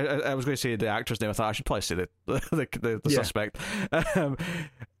 I was going to say the actor's name. I thought I should probably say the suspect.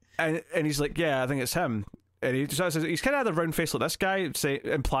 And he's like, yeah, I think it's him. And he says he's kind of had a round face like this guy,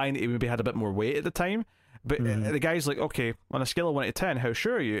 implying that he maybe had a bit more weight at the time. But the guy's like, okay, on a scale of 1 to 10, how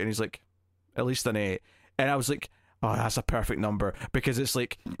sure are you? And he's like, at least an 8. And I was like, oh, that's a perfect number, because it's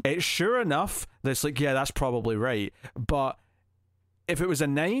sure enough that it's yeah, that's probably right. But if it was a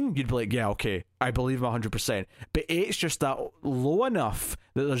 9, you'd be like, yeah, okay, I believe him 100%. But 8's just that low enough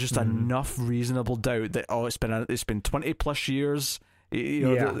that there's just enough reasonable doubt that it's been 20 plus years.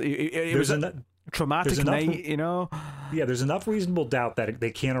 It was a traumatic night. Yeah, there's enough reasonable doubt that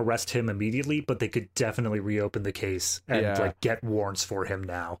they can't arrest him immediately, but they could definitely reopen the case and get warrants for him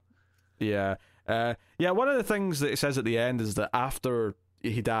now. Yeah. One of the things that it says at the end is that after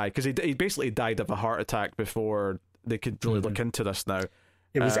he died, because he basically died of a heart attack before they could really look into this now.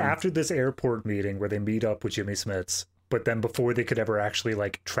 It was after this airport meeting where they meet up with Jimmy Smits, but then before they could ever actually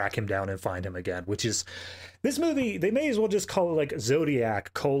track him down and find him again, which is this movie, they may as well just call it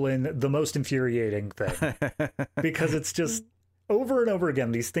Zodiac : the most infuriating thing. Because it's just over and over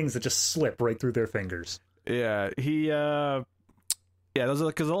again these things that just slip right through their fingers. Yeah, there's a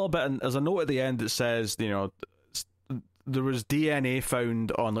little bit, there's a note at the end that says, there was DNA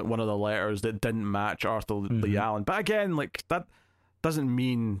found on one of the letters that didn't match Arthur Lee Allen. But again, that doesn't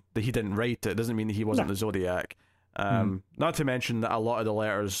mean that he didn't write it. It doesn't mean that he wasn't the Zodiac. Not to mention that a lot of the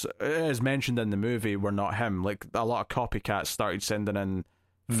letters, as mentioned in the movie, were not him. A lot of copycats started sending in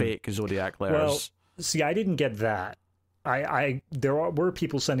fake Zodiac letters. Well, see, I didn't get that. There were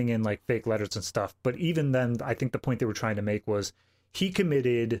people sending in fake letters and stuff, but even then, I think the point they were trying to make was he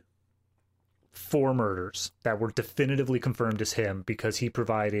committed 4 murders that were definitively confirmed as him because he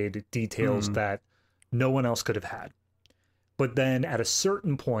provided details that no one else could have had. But then at a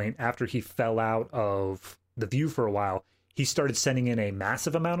certain point, after he fell out of the View for a while, he started sending in a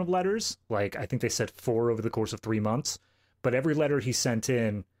massive amount of letters. I think they said 4 over the course of 3 months. But every letter he sent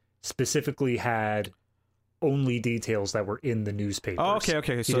in specifically had only details that were in the newspapers. Oh, okay.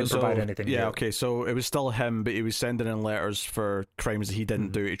 He didn't provide anything new. Okay, so it was still him, but he was sending in letters for crimes that he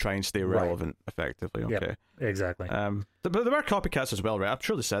didn't do to try and stay relevant, effectively. Okay. Yep, exactly. But there were copycats as well, right? I'm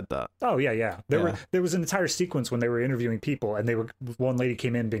sure they said that. Oh, yeah. There was an entire sequence when they were interviewing people, and one lady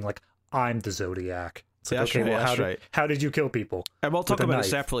came in being like, I'm the Zodiac. It's how did you kill people? And we'll talk about it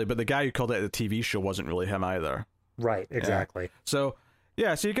separately, but the guy who called it the TV show wasn't really him either. Right, exactly. Yeah. So...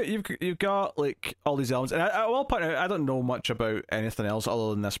 yeah, so you've got all these elements, and I will point out I don't know much about anything else other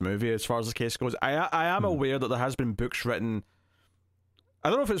than this movie as far as the case goes. I am aware that there has been books written. I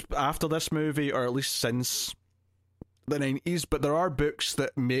don't know if it's after this movie or at least since the 90s, but there are books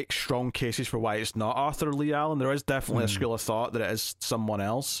that make strong cases for why it's not Arthur Lee Allen. There is definitely a school of thought that it is someone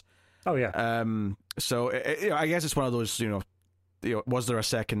else. Oh yeah. So I guess it's one of those was there a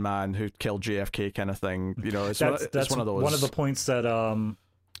second man who killed JFK kind of thing? It's one of those. One of the points that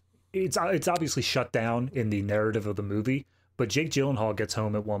it's obviously shut down in the narrative of the movie, but Jake Gyllenhaal gets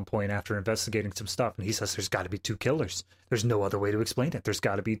home at one point after investigating some stuff, and he says there's got to be 2 killers. There's no other way to explain it. There's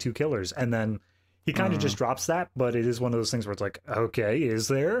got to be 2 killers, and then he kind of just drops that. But it is one of those things where it's okay, is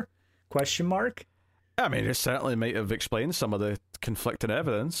there? Question mark. I mean, it certainly might have explained some of the conflicting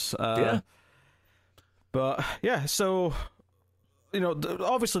evidence. Yeah. But yeah, so.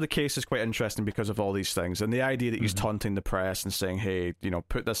 obviously the case is quite interesting because of all these things, and the idea that he's taunting the press and saying, "Hey,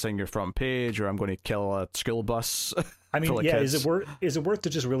 put this in your front page, or I'm going to kill a school bus." I mean, yeah, kids. is it worth to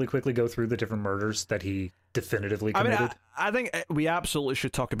just really quickly go through the different murders that he definitively committed? I think we absolutely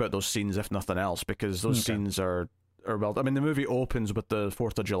should talk about those scenes, if nothing else, because those scenes are well. I mean, the movie opens with the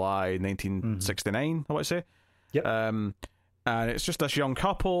 4th of July, 1969. I want to say. Yep. And it's just this young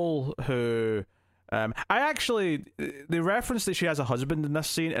couple who. They referenced that she has a husband in this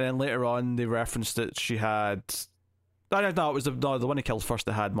scene, and then later on they referenced that she had. No, it was the one he killed first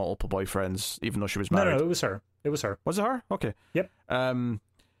that had multiple boyfriends, even though she was married. No, it was her. It was her. Was it her? Okay. Yep.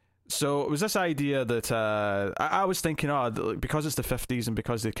 So it was this idea that I was thinking, because it's the 50s and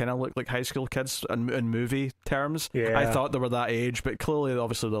because they kind of look like high school kids in movie terms, I thought they were that age, but clearly,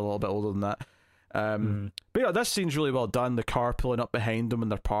 obviously, they're a little bit older than that. But this scene's really well done. The car pulling up behind them when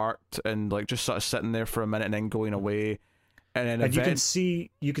they're parked, and like just sort of sitting there for a minute and then going away, and you can see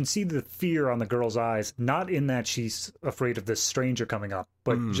the fear on the girl's eyes. Not in that she's afraid of this stranger coming up,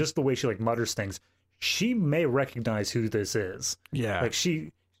 but just the way she like mutters things. She may recognize who this is. Yeah, like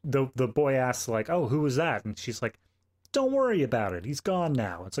the boy asks like, "Oh, who was that?" And she's like, "Don't worry about it. He's gone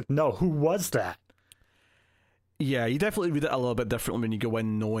now." It's like, no, who was that? Yeah, you definitely read it a little bit differently when you go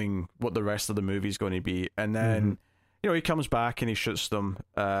in knowing what the rest of the movie is going to be. And then, he comes back and he shoots them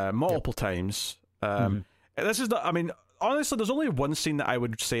multiple times. This is not, I mean, honestly, there's only one scene that I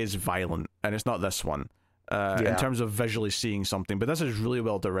would say is violent, and it's not this one, in terms of visually seeing something. But this is really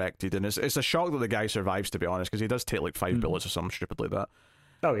well directed, and it's a shock that the guy survives, to be honest, because he does take like 5 bullets or something stupid like that.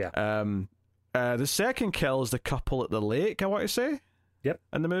 Oh, yeah. The second kill is the couple at the lake, I want to say. Yep.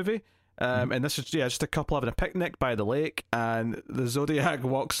 In the movie. And this is just a couple having a picnic by the lake, and the Zodiac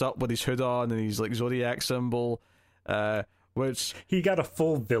walks up with his hood on and his like Zodiac symbol, which he got a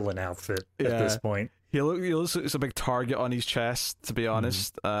full villain outfit at this point. He looks like it's a big target on his chest, to be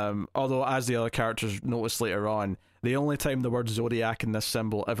honest. Although, as the other characters notice later on, the only time the word Zodiac and this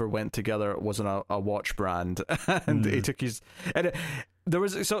symbol ever went together was in a watch brand, and he took his. There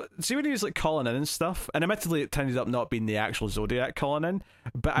was see when he was like calling in and stuff, and admittedly it ended up not being the actual Zodiac calling in,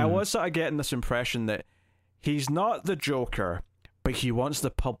 but I was sort of getting this impression that he's not the Joker, but he wants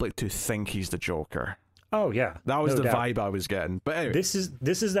the public to think he's the Joker. Oh yeah, that was the vibe I was getting. But anyway, this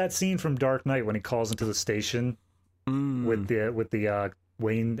is that scene from Dark Knight when he calls into the station with the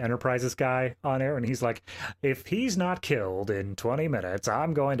Wayne Enterprises guy on air, and he's like, "If he's not killed in 20 minutes,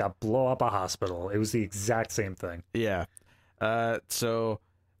 I'm going to blow up a hospital." It was the exact same thing. Yeah. So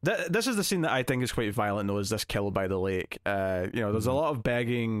this is the scene that I think is quite violent, though, is this kill by the lake. There's a lot of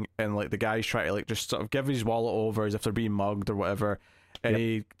begging, and like the guy's trying to like just sort of give his wallet over as if they're being mugged or whatever, and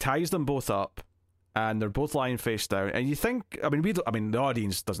he ties them both up, and they're both lying face down. And you think, the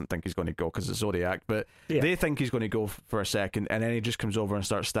audience doesn't think he's going to go because it's Zodiac, but they think he's going to go for a second, and then he just comes over and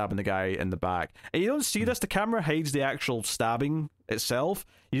starts stabbing the guy in the back. And you don't see this; the camera hides the actual stabbing itself.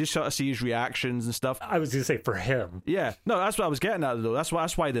 You just sort of see his reactions and stuff. I was going to say, for him. Yeah. No, that's what I was getting at, though. That's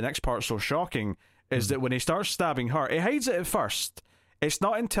why the next part's so shocking, is that when he starts stabbing her, he hides it at first. It's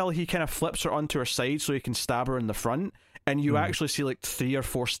not until he kind of flips her onto her side so he can stab her in the front, and you actually see like 3 or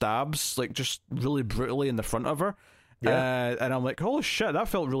 4 stabs, like just really brutally in the front of her. Yeah. And I'm like, holy shit, that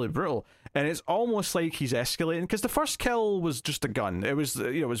felt really brutal. And it's almost like he's escalating, because the first kill was just a gun. It was,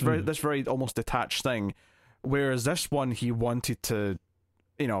 this very almost detached thing. Whereas this one, he wanted to,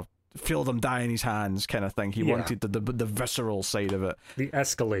 feel them die in his hands, kind of thing. He wanted the visceral side of it, the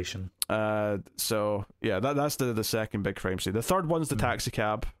escalation. So yeah, that's the second big crime scene. The third one's the taxi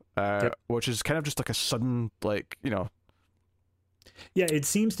cab, which is kind of just like a sudden, like Yeah, it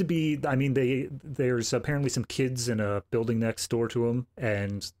seems to be. I mean, there's apparently some kids in a building next door to him,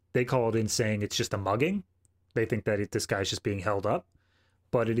 and they called in saying it's just a mugging. They think that this guy's just being held up,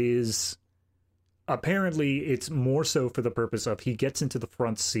 but it is. Apparently, it's more so for the purpose of he gets into the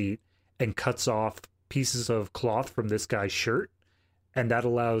front seat and cuts off pieces of cloth from this guy's shirt, and that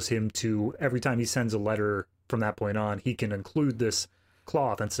allows him to, every time he sends a letter from that point on, he can include this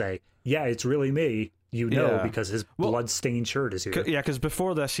cloth and say, "Yeah, it's really me." Because his blood-stained shirt is here. Yeah, because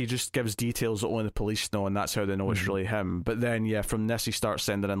before this, he just gives details that only the police know, and that's how they know it's really him. But then, from this, he starts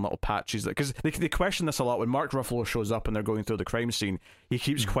sending in little patches. Because they question this a lot. When Mark Ruffalo shows up and they're going through the crime scene, he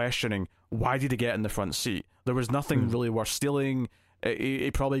keeps questioning, why did he get in the front seat? There was nothing really worth stealing.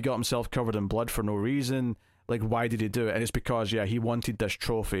 He probably got himself covered in blood for no reason. Like, why did he do it? And it's because, he wanted this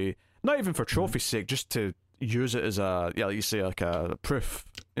trophy. Not even for trophy's sake, just to use it as like you say, like a proof.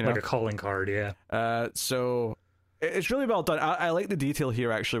 Like a calling card, yeah. So it's really well done. I like the detail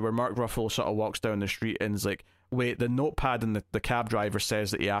here, actually, where Mark Ruffalo sort of walks down the street and is like, wait, the notepad in the cab driver says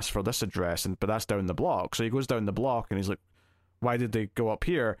that he asked for this address, but that's down the block. So he goes down the block and he's like, why did they go up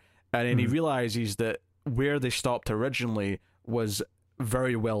here? And then he realizes that where they stopped originally was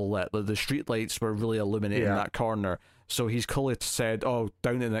very well lit. The street lights were really illuminating that corner. So he's clearly said, "Oh,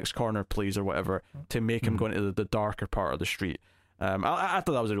 down to the next corner, please," or whatever, to make him go into the darker part of the street. I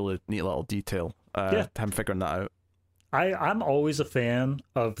thought that was a really neat little detail. Him figuring that out. I'm always a fan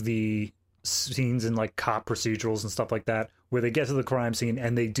of the scenes in like cop procedurals and stuff like that, where they get to the crime scene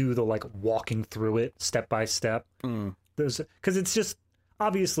and they do the like walking through it step by step. Because it's just,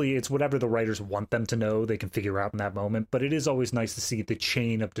 obviously it's whatever the writers want them to know, they can figure out in that moment, but it is always nice to see the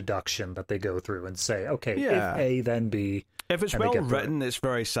chain of deduction that they go through and say, okay, if A, then B. If it's well written, it's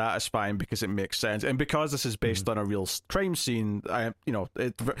very satisfying because it makes sense, and because this is based on a real crime scene,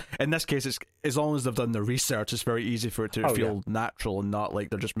 in this case, it's as long as they've done the research, it's very easy for it to feel natural and not like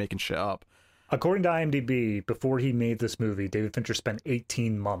they're just making shit up. According to IMDb, before he made this movie, David Fincher spent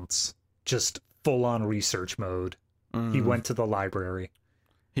 18 months just full on research mode. He went to the library.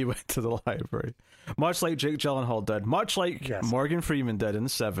 Much like Jake Gyllenhaal did, much like Morgan Freeman did in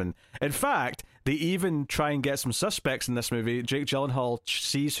Seven. In fact, they even try and get some suspects in this movie. Jake Gyllenhaal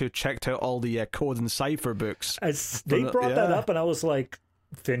sees who checked out all the code and cipher books. They brought that up, and I was like,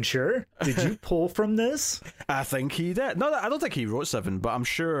 Fincher, did you pull from this? I think he did. No, I don't think he wrote Seven, but I'm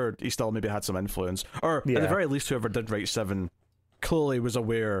sure he still maybe had some influence. Or at the very least, whoever did write Seven clearly was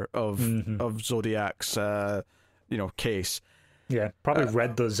aware of Zodiac's case. Yeah, probably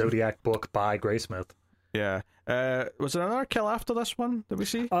read the Zodiac book by Graysmith. Yeah. Was there another kill after this one that we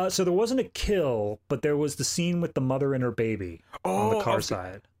see? So there wasn't a kill, but there was the scene with the mother and her baby on the car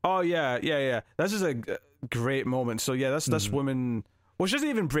side. Oh, yeah. This is a great moment. So, yeah, this woman... Well, she doesn't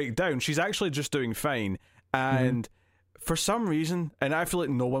even break down. She's actually just doing fine. And for some reason, and I feel like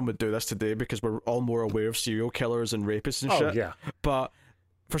no one would do this today because we're all more aware of serial killers and rapists and shit. Yeah. But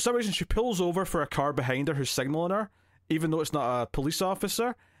for some reason, she pulls over for a car behind her who's signaling her, even though it's not a police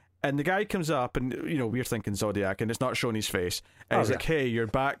officer. And the guy comes up, and we're thinking Zodiac, and it's not showing his face. And he's like, "Hey, your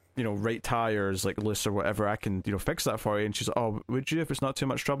back, right tire's like loose or whatever. I can, fix that for you." And she's like, "Oh, would you if it's not too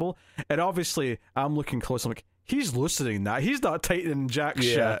much trouble?" And obviously, I'm looking close. I'm like, he's loosening that. He's not tightening jack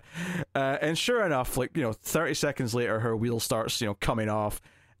shit. And sure enough, 30 seconds later, her wheel starts, coming off,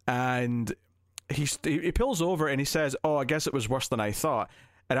 and he pulls over and he says, "Oh, I guess it was worse than I thought."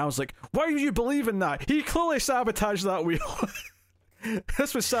 And I was like, why do you believe in that? He clearly sabotaged that wheel.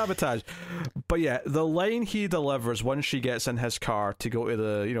 This was sabotage. But yeah, the line he delivers when she gets in his car to go to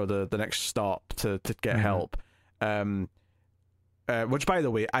the next stop to get help, which, by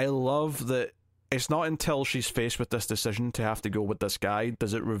the way, I love that it's not until she's faced with this decision to have to go with this guy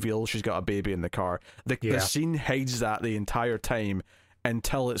does it reveal she's got a baby in the car. The scene hides that the entire time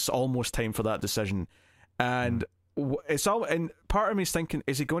until it's almost time for that decision. And it's all, and part of me is thinking,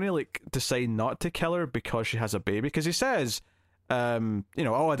 is he going to decide not to kill her because she has a baby? Because he says, I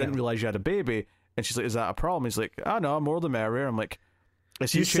didn't realize you had a baby, and she's like, is that a problem? He's like, no, more the merrier. I'm like,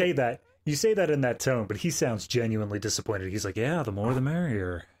 you say that in that tone, but he sounds genuinely disappointed. He's like, yeah, the more the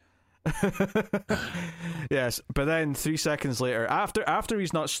merrier. Yes, but then 3 seconds later, after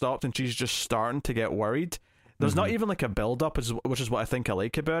he's not stopped and she's just starting to get worried, there's not even a build up, which is what I think I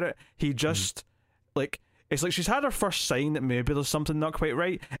like about it. He just it's like she's had her first sign that maybe there's something not quite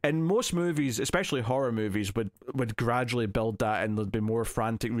right. And most movies, especially horror movies, would gradually build that, and there'd be more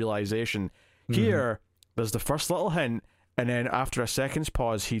frantic realization. Here, there's the first little hint, and then after a second's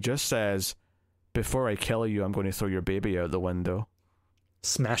pause, he just says, "Before I kill you, I'm going to throw your baby out the window."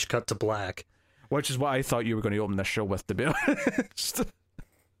 Smash cut to black. Which is what I thought you were going to open this show with, to be honest.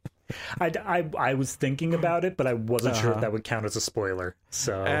 I was thinking about it, but I wasn't sure if that would count as a spoiler.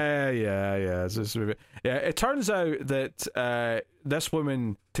 So it turns out that this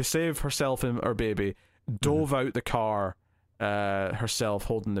woman, to save herself and her baby, dove out the car herself,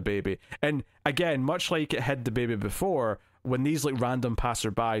 holding the baby. And again, much like it hid the baby before, when these random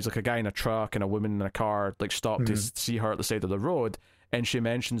passerbys, like a guy in a truck and a woman in a car, stop to see her at the side of the road, and she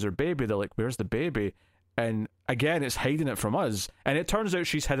mentions her baby, they're like, "Where's the baby?" And again, it's hiding it from us. And it turns out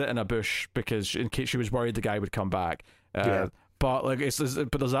she's hid it in a bush because in case she was worried the guy would come back. But but there's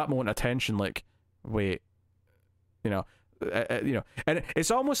that moment of tension, wait, and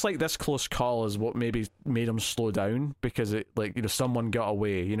it's almost like this close call is what maybe made him slow down, because it someone got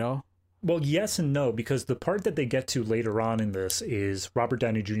away, Well, yes and no, because the part that they get to later on in this is Robert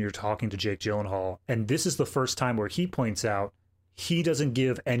Downey Jr. talking to Jake Gyllenhaal, and this is the first time where he points out he doesn't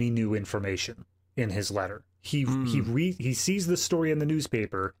give any new information in his letter. He sees the story in the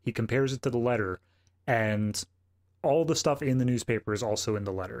newspaper, he compares it to the letter, and all the stuff in the newspaper is also in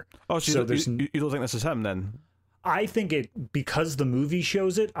the letter. Oh, so you don't think this is him then? I think because the movie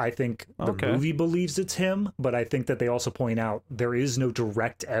shows it, I think the movie believes it's him, but I think that they also point out there is no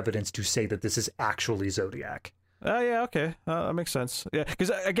direct evidence to say that this is actually Zodiac. Yeah, okay. That makes sense. Yeah, because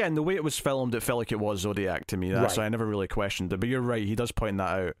again, the way it was filmed, it felt like it was Zodiac to me. That's why I never really questioned it. But you're right, he does point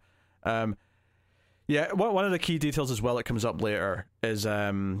that out. Yeah, one of the key details as well that comes up later is,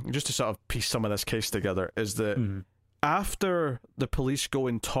 just to sort of piece some of this case together, is that after the police go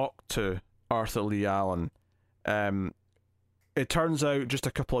and talk to Arthur Lee Allen, it turns out just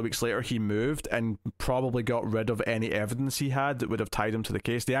a couple of weeks later he moved and probably got rid of any evidence he had that would have tied him to the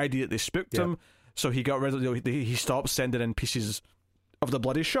case. The idea that they spooked him, so he got rid of, he stopped sending in pieces of the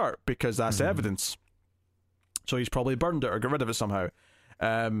bloody shirt because that's evidence. So he's probably burned it or got rid of it somehow.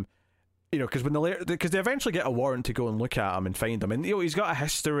 Because because they eventually get a warrant to go and look at him and find him, and he's got a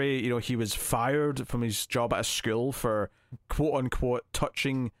history. He was fired from his job at a school for quote unquote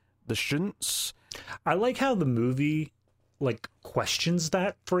touching the students. I like how the movie questions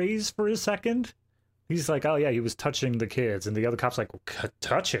that phrase for a second. He's like, oh yeah, he was touching the kids, and the other cop's like,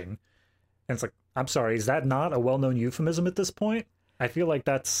 touching? And it's like, I'm sorry, is that not a well-known euphemism at this point? I feel like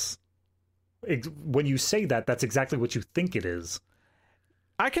when you say that, that's exactly what you think it is.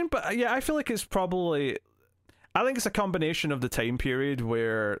 I feel like it's probably... I think it's a combination of the time period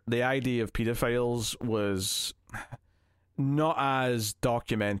where the idea of pedophiles was not as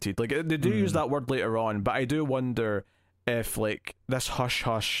documented. Like, they do use that word later on, but I do wonder if, this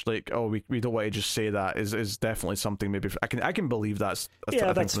hush-hush, we don't want to just say that, is definitely something maybe... I can believe that's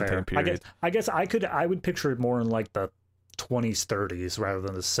that's fair. Time period. I guess I would picture it more in, the 20s, 30s, rather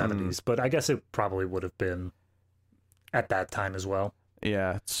than the 70s, but I guess it probably would have been at that time as well.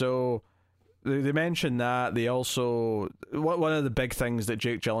 Yeah, so they mention that. They also... One of the big things that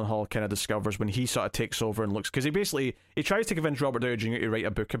Jake Gyllenhaal kind of discovers when he sort of takes over and looks... Because he tries to convince Robert Downey Jr. to write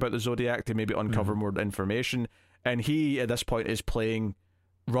a book about the Zodiac to maybe uncover more information, and he, at this point, is playing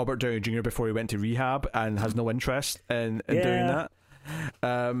Robert Downey Jr. before he went to rehab and has no interest in doing that.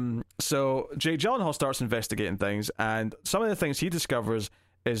 So Jake Gyllenhaal starts investigating things, and some of the things he discovers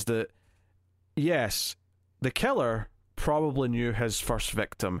is that, yes, the killer probably knew his first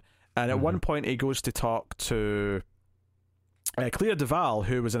victim, and at one point he goes to talk to Clea Duvall,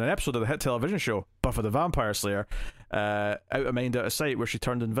 who was in an episode of the hit television show Buffy the Vampire Slayer, Out of Mind Out of Sight, where she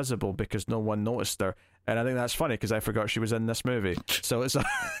turned invisible because no one noticed her. And I think that's funny because I forgot she was in this movie. So it's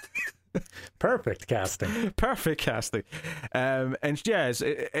perfect casting. And yes,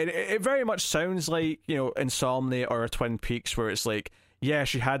 it very much sounds like Insomnia or a Twin Peaks, where it's like, yeah,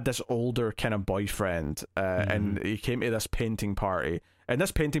 she had this older kind of boyfriend, and he came to this painting party. And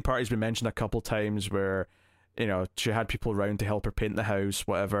this painting party's been mentioned a couple times where, she had people around to help her paint the house,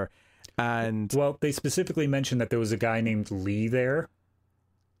 whatever. And well, they specifically mentioned that there was a guy named Lee there,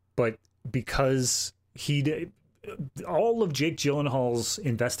 but because all of Jake Gyllenhaal's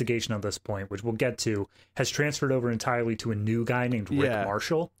investigation at this point, which we'll get to, has transferred over entirely to a new guy named Rick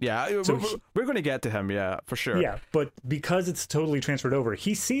Marshall. Yeah, so we're going to get to him, for sure. Yeah, but because it's totally transferred over,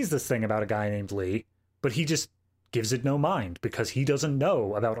 he sees this thing about a guy named Lee, but he just gives it no mind because he doesn't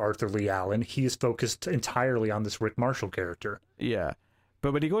know about Arthur Lee Allen. He is focused entirely on this Rick Marshall character. Yeah,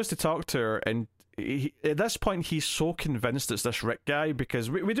 but when he goes to talk to her, and at this point he's so convinced it's this Rick guy,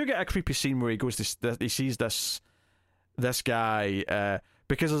 because we do get a creepy scene where he goes to he sees this guy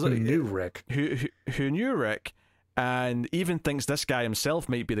because who knew Rick, who knew Rick, and even thinks this guy himself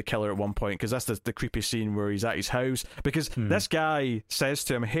might be the killer at one point, because that's the creepy scene where he's at his house, because this guy says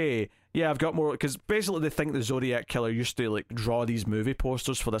to him, hey, yeah, I've got more, because basically they think the Zodiac killer used to draw these movie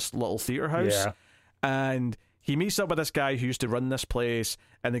posters for this little theater house, and he meets up with this guy who used to run this place,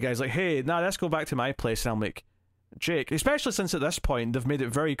 and the guy's like, hey, let's go back to my place. And I'm like, Jake, especially since at this point they've made it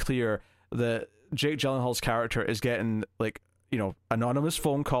very clear that Jake Gyllenhaal's character is getting anonymous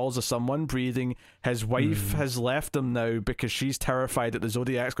phone calls of someone breathing. His wife has left him now because she's terrified that the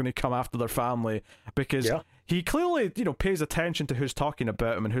Zodiac's going to come after their family, because he clearly pays attention to who's talking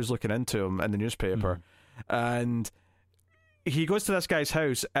about him and who's looking into him in the newspaper. And he goes to this guy's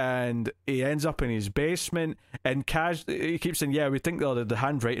house and he ends up in his basement, and he keeps saying, yeah, we think the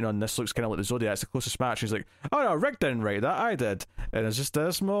handwriting on this looks kind of like the Zodiac, it's the closest match. He's like, oh no, Rick didn't write that, I did. And it's just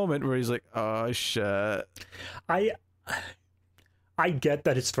this moment where he's like, oh shit. I get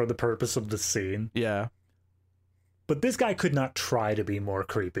that it's for the purpose of the scene. Yeah. But this guy could not try to be more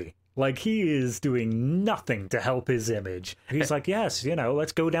creepy. He is doing nothing to help his image. He's like, yes,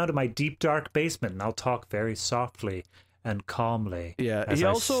 let's go down to my deep, dark basement and I'll talk very softly and calmly. Yeah, he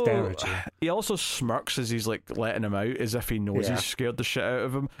also smirks as he's letting him out, as if he knows he's scared the shit out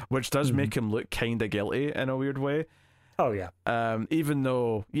of him, which does make him look kind of guilty in a weird way. Oh, yeah. Even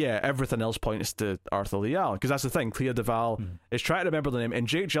though, everything else points to Arthur Lee Allen. Because that's the thing, Clea Duvall is trying to remember the name, and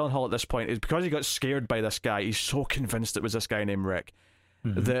Jake Gyllenhaal at this point is, because he got scared by this guy, he's so convinced it was this guy named Rick,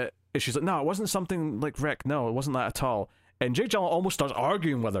 that she's like, no, it wasn't something like Rick, no, it wasn't that at all. And Jake Gyllenhaal almost starts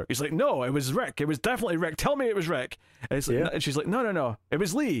arguing with her. He's like, no, it was Rick. It was definitely Rick. Tell me it was Rick. And, and she's like, no. It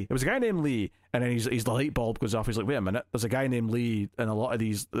was Lee. It was a guy named Lee. And then the light bulb goes off. He's like, wait a minute. There's a guy named Lee in a lot of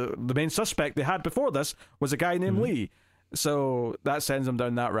these. The main suspect they had before this was a guy named Lee. So that sends him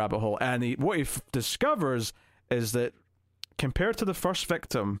down that rabbit hole. And what he discovers is that compared to the first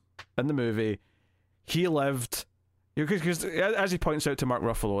victim in the movie, he lived... Because as he points out to Mark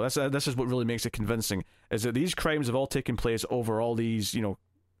Ruffalo, this is what really makes it convincing, is that these crimes have all taken place over all these,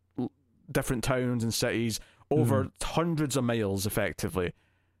 different towns and cities, over hundreds of miles, effectively.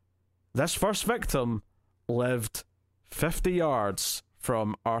 This first victim lived 50 yards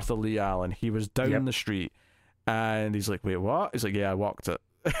from Arthur Lee Allen. He was down the street, and he's like, wait, what? He's like, yeah, I walked it.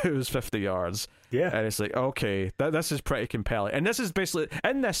 It was 50 yards. Yeah. And it's like, okay, this is pretty compelling. And this is basically,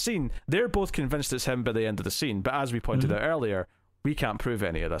 in this scene, they're both convinced it's him by the end of the scene. But as we pointed out earlier, we can't prove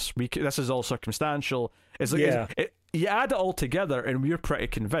any of this. This is all circumstantial. It's like, you add it all together, and we're pretty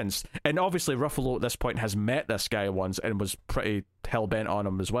convinced. And obviously, Ruffalo at this point has met this guy once and was pretty hell-bent on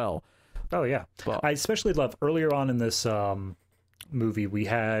him as well. Oh, yeah. But I especially love, earlier on in this movie, we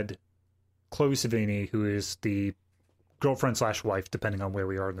had Chloe Sevigny, who is the girlfriend/wife, depending on where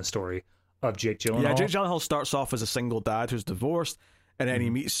we are in the story, of Jake Gyllenhaal. Yeah, Jake Gyllenhaal starts off as a single dad who's divorced, and then he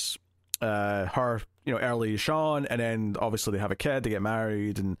meets her, early on, and then obviously they have a kid, they get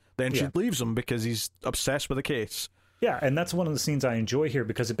married, and then she leaves him because he's obsessed with the case. Yeah, and that's one of the scenes I enjoy here,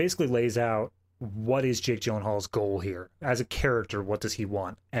 because it basically lays out what is Jake Gyllenhaal's goal here. As a character, what does he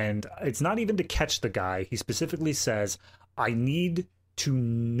want? And it's not even to catch the guy. He specifically says, I need to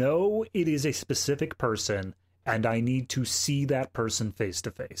know it is a specific person, and I need to see that person face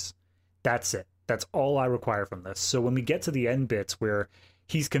to face. That's it. That's all I require from this. So when we get to the end bits where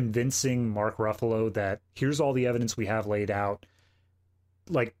he's convincing Mark Ruffalo that here's all the evidence we have laid out,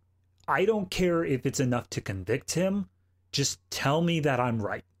 like, I don't care if it's enough to convict him. Just tell me that I'm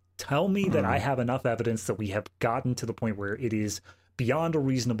right. Tell me that I have enough evidence that we have gotten to the point where it is beyond a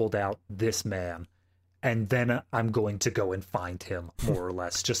reasonable doubt this man. And then I'm going to go and find him, more or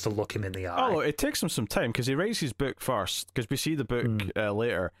less, just to look him in the eye. Oh, it takes him some time, because he writes his book first, because we see the book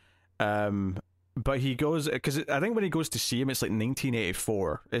later. But he goes, because I think when he goes to see him, it's like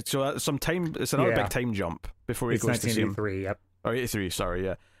 1984. It's another big time jump before he goes to see him. 1983, yep. Or 83, sorry,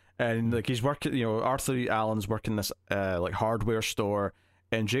 yeah. And like he's working, Arthur Lee Allen's working this like hardware store,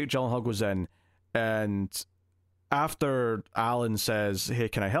 and Jake Gyllenhaal goes in, and after Allen says, "Hey,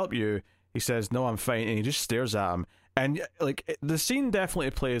 can I help you?" he says, "No, I'm fine," and he just stares at him. And like the scene definitely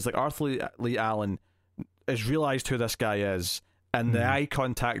plays like Arthur Lee Allen has realized who this guy is, and the eye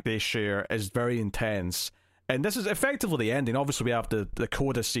contact they share is very intense. And this is effectively the ending. Obviously, we have the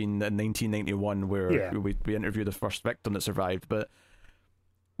coda scene in 1991 where we interview the first victim that survived. But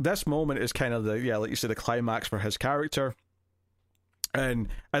this moment is kind of like you say, the climax for his character. And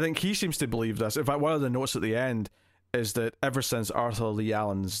I think he seems to believe this. In fact, one of the notes at the end is that ever since Arthur Lee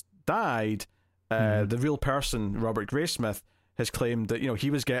Allen's died, the real person, Robert Graysmith, has claimed that he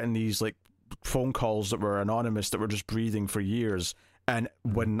was getting these like phone calls that were anonymous, that were just breathing for years. And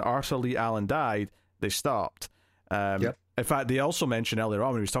when Arthur Lee Allen died, they stopped. In fact, they also mentioned earlier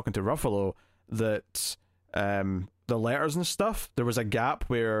on when he was talking to Ruffalo that the letters and stuff, there was a gap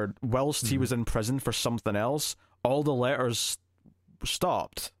where whilst he was in prison for something else, all the letters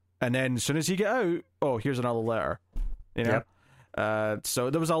stopped, and then as soon as he get out, oh, here's another letter. So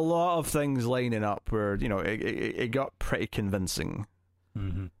there was a lot of things lining up where it got pretty convincing.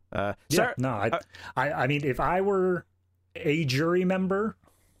 I mean, if I were a jury member,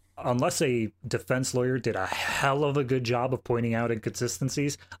 unless a defense lawyer did a hell of a good job of pointing out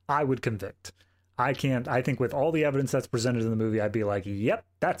inconsistencies, I would convict. I think with all the evidence that's presented in the movie, I'd be like, yep,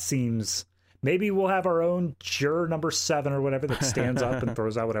 that seems... Maybe we'll have our own juror number 7 or whatever that stands up and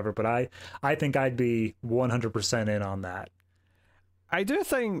throws out whatever, but I think I'd be 100% in on that. I do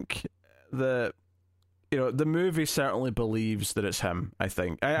think that the movie certainly believes that it's him. I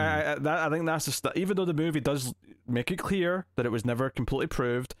think I think that's even though the movie does make it clear that it was never completely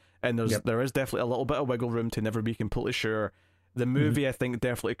proved, and there is definitely a little bit of wiggle room to never be completely sure. The movie I think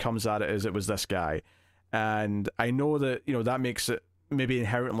definitely comes at it as it was this guy, and I know that that makes it maybe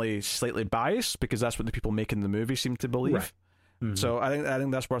inherently slightly biased because that's what the people making the movie seem to believe. Right. So I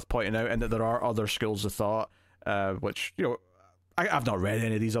think that's worth pointing out, and that there are other schools of thought, which I've not read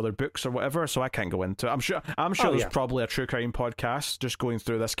any of these other books or whatever, so I can't go into it. I'm sure there's probably a true crime podcast just going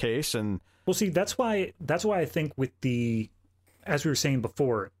through this case. And well, see, that's why I think with as we were saying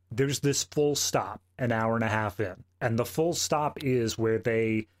before, there's this full stop an hour and a half in, and the full stop is where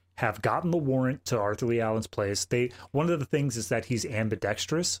they have gotten the warrant to Arthur Lee Allen's place. One of the things is that he's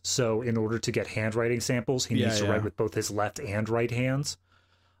ambidextrous, so in order to get handwriting samples, he needs to write with both his left and right hands.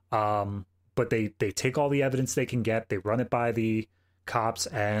 But they take all the evidence they can get, they run it by the cops,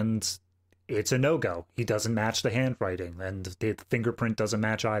 and it's a no-go. He doesn't match the handwriting, and the fingerprint doesn't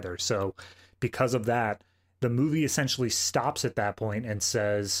match either. So because of that, the movie essentially stops at that point and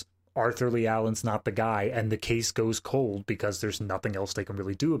says, Arthur Lee Allen's not the guy, and the case goes cold because there's nothing else they can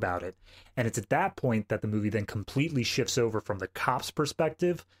really do about it. And it's at that point that the movie then completely shifts over from the cop's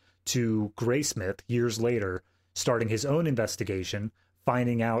perspective to Graysmith years later, starting his own investigation,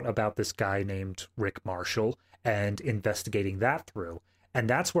 finding out about this guy named Rick Marshall and investigating that through. And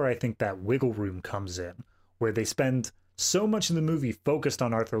that's where I think that wiggle room comes in, where they spend so much of the movie focused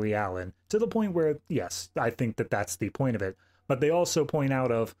on Arthur Lee Allen to the point where, yes, I think that that's the point of it. But they also point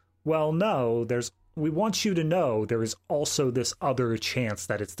out of, well, no, we want you to know there is also this other chance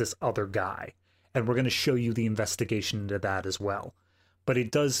that it's this other guy. And we're going to show you the investigation into that as well. But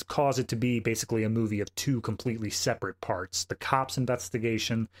it does cause it to be basically a movie of two completely separate parts. The cop's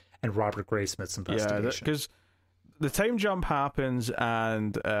investigation and Robert Graysmith's investigation. Yeah, because the time jump happens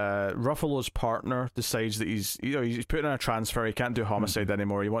and Ruffalo's partner decides that he's putting in a transfer. He can't do homicide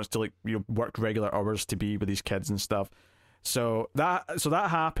anymore. He wants to work regular hours to be with these kids and stuff. So that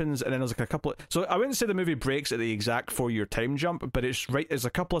happens, and then there's a couple. So I wouldn't say the movie breaks at the exact 4-year time jump, but it's a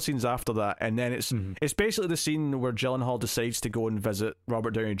couple of scenes after that, and then it's basically the scene where Gyllenhaal decides to go and visit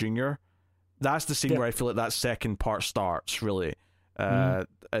Robert Downey Jr. That's the scene where I feel like that second part starts really, and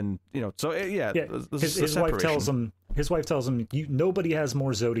his wife tells him. His wife tells him, nobody has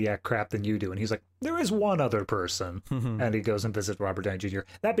more Zodiac crap than you do, and he's like, there is one other person, and he goes and visits Robert Downey Jr.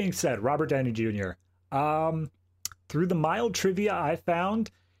 That being said, Robert Downey Jr. Through the mild trivia I found,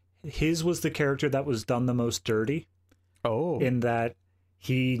 his was the character that was done the most dirty. Oh. In that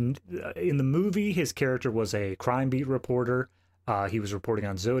in the movie, his character was a crime beat reporter. He was reporting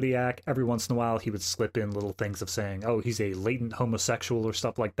on Zodiac. Every once in a while, he would slip in little things of saying, oh, he's a latent homosexual or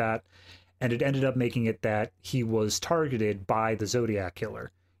stuff like that. And it ended up making it that he was targeted by the Zodiac killer.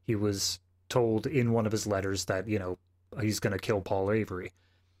 He was told in one of his letters that, he's going to kill Paul Avery.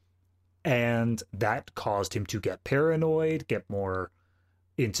 And that caused him to get paranoid, get more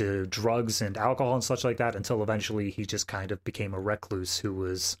into drugs and alcohol and such like that, until eventually he just kind of became a recluse who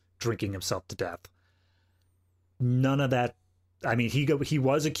was drinking himself to death. None of that. I mean, he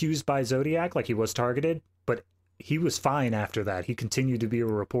was accused by Zodiac, like he was targeted, but he was fine after that. He continued to be a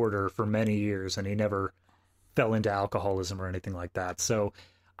reporter for many years, and he never fell into alcoholism or anything like that. So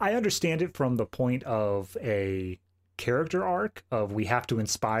I understand it from the point of a character arc of we have to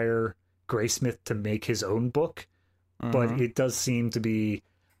inspire Graysmith to make his own book, but it does seem to be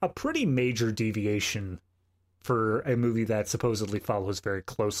a pretty major deviation for a movie that supposedly follows very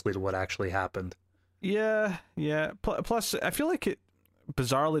closely to what actually happened. Yeah. Plus, I feel like it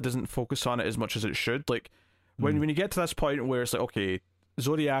bizarrely doesn't focus on it as much as it should. Like, when you get to this point where it's like, okay,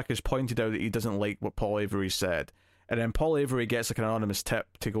 Zodiac has pointed out that he doesn't like what Paul Avery said, and then Paul Avery gets like an anonymous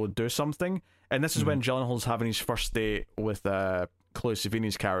tip to go do something, and this is when Gyllenhaal's having his first date with Chloe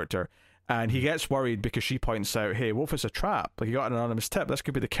Sevigny's character. And he gets worried because she points out, hey, what if it's a trap? Like, he got an anonymous tip. This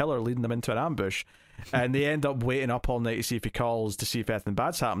could be the killer leading them into an ambush. And they end up waiting up all night to see if he calls, to see if anything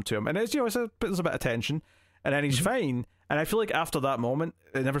bad's happened to him. And there's a bit of tension. And then he's fine. And I feel like after that moment,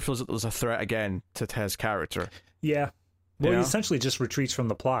 it never feels like there's a threat again to his character. Yeah. Well, he essentially just retreats from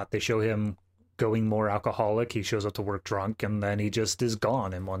the plot. They show him going more alcoholic. He shows up to work drunk, and then he just is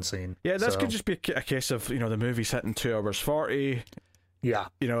gone in one scene. Yeah, this could just be a case of, the movie's hitting 2 hours 40. Yeah.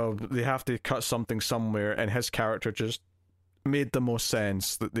 They have to cut something somewhere, and his character just made the most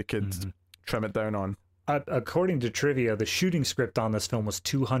sense that they could trim it down on. According to trivia, the shooting script on this film was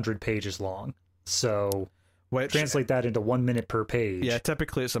 200 pages long. So translate that into 1 minute per page. Yeah,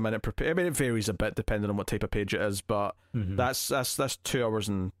 typically it's a minute per page. I mean, it varies a bit depending on what type of page it is, but that's 2 hours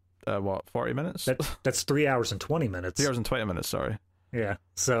and 40 minutes? That's 3 hours and 20 minutes. 3 hours and 20 minutes, sorry. Yeah,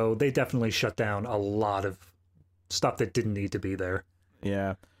 so they definitely shut down a lot of stuff that didn't need to be there.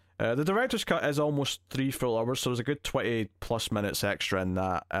 Yeah. The director's cut is almost 3 full hours, so there's a good 20 plus minutes extra in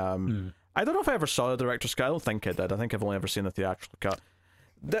that. I don't know if I ever saw the director's cut. I don't think I did. I think I've only ever seen the theatrical cut.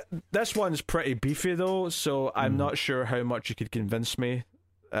 This one's pretty beefy, though, so I'm not sure how much you could convince me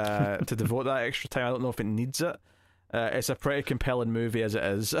to devote that extra time. I don't know if it needs it. It's a pretty compelling movie as it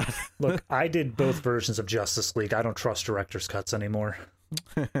is. Look, I did both versions of Justice League. I don't trust director's cuts anymore.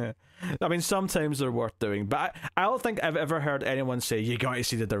 I mean, sometimes they're worth doing, but I don't think I've ever heard anyone say you got to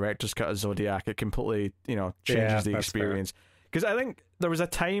see the director's cut of Zodiac. It completely, changes the experience. Because I think there was a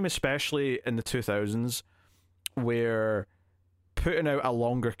time, especially in the 2000s, where putting out a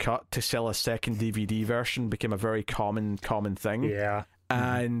longer cut to sell a second DVD version became a very common thing. Yeah,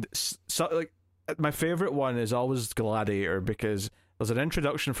 and so like my favorite one is always Gladiator, because there's an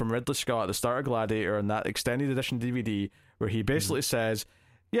introduction from Ridley Scott at the start of Gladiator in that extended edition DVD where he basically says,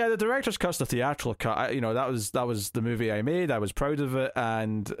 yeah, the director's cut's the theatrical cut. That was the movie I made. I was proud of it,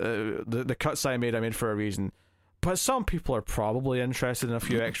 and the cuts I made for a reason. But some people are probably interested in a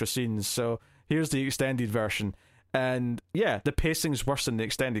few extra scenes, so here's the extended version. And yeah, the pacing's worse than the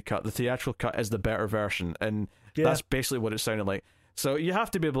extended cut. The theatrical cut is the better version, and that's basically what it sounded like. So you have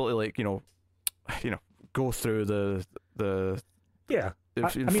to be able to go through the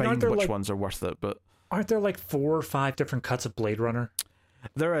find which ones are worth it. But aren't there like 4 or 5 different cuts of Blade Runner?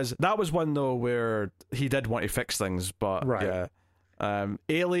 There is. That was one though where he did want to fix things, but yeah.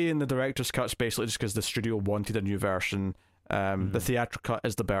 Alien, the director's cut's basically just because the studio wanted a new version. The theatrical cut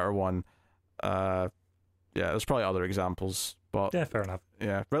is the better one. There's probably other examples, but yeah, fair enough.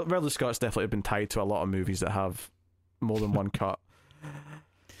 Yeah, Ridley Scott's definitely been tied to a lot of movies that have more than one cut.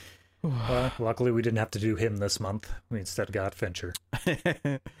 Well, luckily we didn't have to do him this month. We instead got Fincher.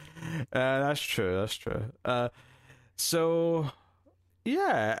 That's true. So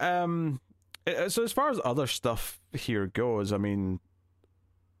yeah, so as far as other stuff here goes, I mean,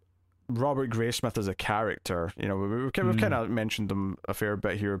 Robert Graysmith as a character, we've kind of mentioned him a fair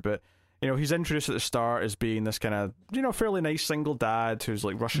bit here, but he's introduced at the start as being this kind of fairly nice single dad who's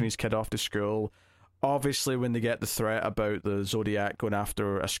like rushing his kid off to school. Obviously, when they get the threat about the Zodiac going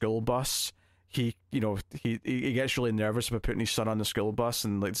after a school bus, he gets really nervous about putting his son on the school bus,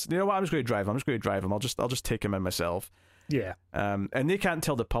 and like, you know what, I'm just going to drive him. I'll just take him in myself. Yeah. And they can't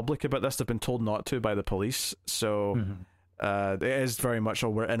tell the public about this. They've been told not to by the police. So it is very much,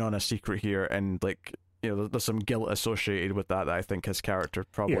 we're in on a secret here, and like, there's some guilt associated with that I think his character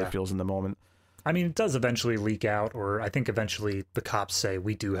probably feels in the moment. I mean, it does eventually leak out, or I think eventually the cops say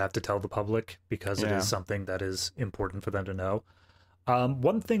we do have to tell the public because it is something that is important for them to know.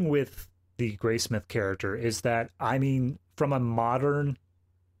 One thing with the Graysmith character is that, I mean, from a modern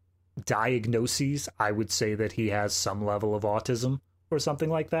diagnoses, I would say that he has some level of autism or something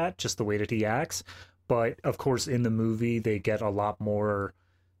like that, just the way that he acts. But of course, in the movie, they get a lot more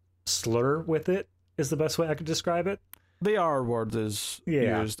slur with it, is the best way I could describe it. The R word is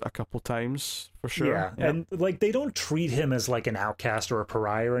used a couple times, for sure. Yeah, and like, they don't treat him as like an outcast or a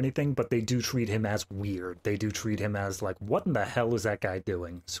pariah or anything, but they do treat him as weird. They do treat him as like, what in the hell is that guy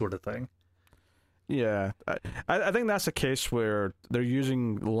doing, sort of thing. Yeah, I think that's a case where they're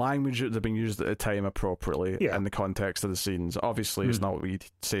using language that they've been used at the time appropriately in the context of the scenes. Obviously, it's not what we'd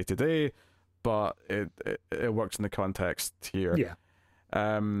say today, but it works in the context here.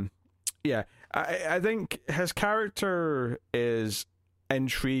 Yeah. I think his character is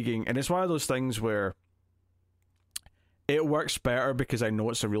intriguing, and it's one of those things where it works better because I know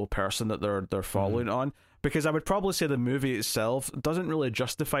it's a real person that they're following on. Because I would probably say the movie itself doesn't really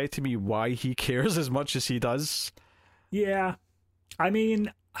justify to me why he cares as much as he does. Yeah. I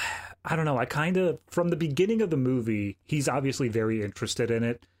mean, I don't know. I kind of, from the beginning of the movie, he's obviously very interested in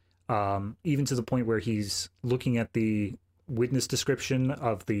it. Even to the point where he's looking at the witness description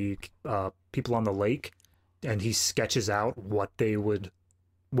of the people on the lake, and he sketches out what they were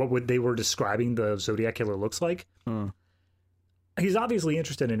describing the Zodiac killer looks like. He's obviously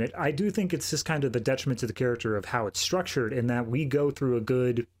interested in it. I do think it's just kind of the detriment to the character of how it's structured, in that we go through a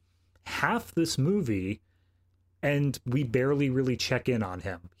good half this movie and we barely really check in on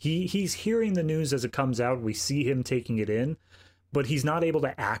him. He's hearing the news as it comes out. We see him taking it in, but he's not able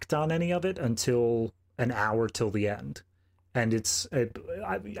to act on any of it until an hour till the end. And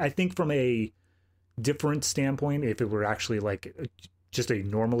I think from a different standpoint, if it were actually like just a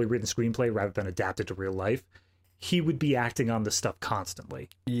normally written screenplay rather than adapted to real life, he would be acting on this stuff constantly.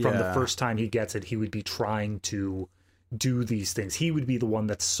 From the first time he gets it, he would be trying to do these things. He would be the one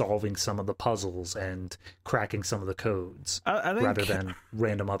that's solving some of the puzzles and cracking some of the codes, I think, rather than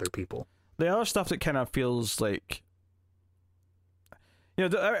random other people. The other stuff that kind of feels like,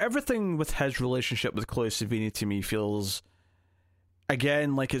 everything with his relationship with Chloe Sevigny to me feels,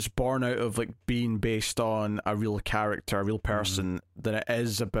 again, like it's born out of like being based on a real character, a real person, than it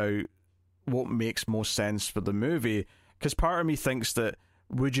is about what makes most sense for the movie. Because part of me thinks that,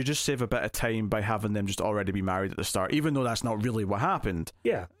 would you just save a bit of time by having them just already be married at the start, even though that's not really what happened?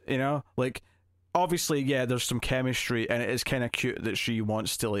 Yeah. Like, obviously, yeah, there's some chemistry, and it is kind of cute that she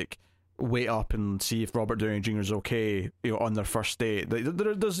wants to like wait up and see if Robert Downey Jr. is okay, on their first date.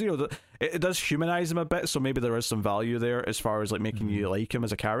 There's, it does humanize him a bit, so maybe there is some value there as far as like making you like him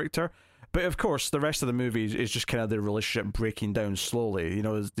as a character. But of course, the rest of the movie is just kind of the relationship breaking down slowly.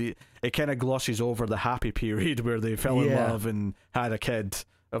 It kind of glosses over the happy period where they fell in love and had a kid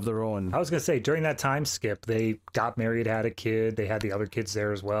of their own. I was gonna say, during that time skip, they got married, had a kid, they had the other kids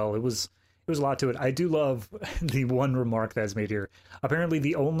there as well. It was a lot to it. I do love the one remark that's made here. Apparently,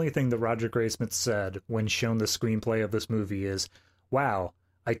 the only thing that Roger Graysmith said when shown the screenplay of this movie is, "Wow,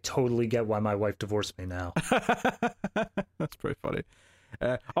 I totally get why my wife divorced me now." That's pretty funny.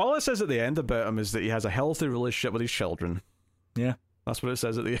 All it says at the end about him is that he has a healthy relationship with his children. Yeah, that's what it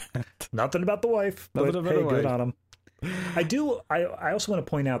says at the end. Nothing about the wife, but hey, good on him. I also want to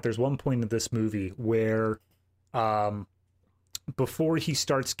point out there's one point in this movie where before he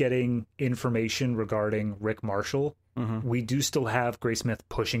starts getting information regarding Rick Marshall, we do still have Graysmith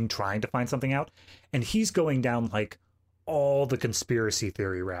trying to find something out, and he's going down like all the conspiracy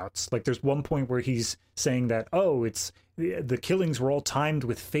theory routes. Like there's one point where he's saying that, it's the killings were all timed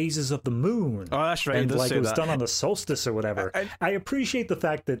with phases of the moon. Oh, that's right. And like it was done on the solstice or whatever. I appreciate the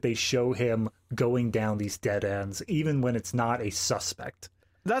fact that they show him going down these dead ends, even when it's not a suspect.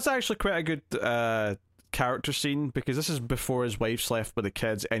 That's actually quite a good character scene, because this is before his wife's left with the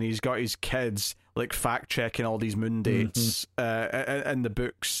kids, and he's got his kids like fact checking all these moon dates in the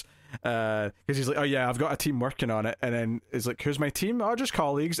books. Because he's like, oh yeah, I've got a team working on it, and then it's like, who's my team? Oh, just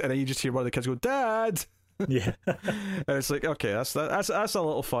colleagues. And then you just hear one of the kids go, Dad. Yeah. And it's like, okay, that's a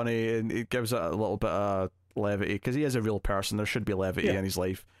little funny, and it gives it a little bit of levity, because he is a real person. There should be levity in his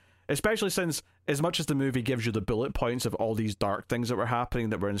life, especially since, as much as the movie gives you the bullet points of all these dark things that were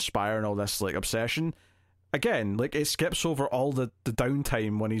happening that were inspiring all this like obsession, again, like it skips over all the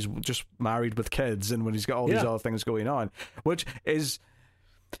downtime when he's just married with kids and when he's got all these other things going on, which is,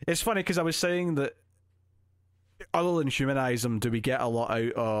 it's funny because I was saying that other than humanize him, do we get a lot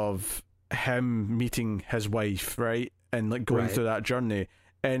out of him meeting his wife, right, and like going through that journey?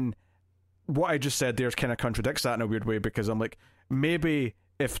 And what I just said there kind of contradicts that in a weird way, because I'm like, maybe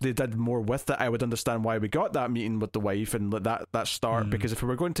if they did more with it, I would understand why we got that meeting with the wife and that start, because if we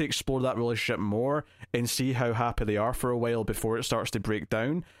were going to explore that relationship more and see how happy they are for a while before it starts to break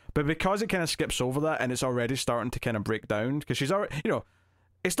down, but because it kind of skips over that and it's already starting to kind of break down, because she's already,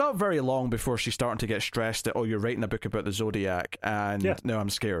 it's not very long before she's starting to get stressed that, you're writing a book about the Zodiac, and no, I'm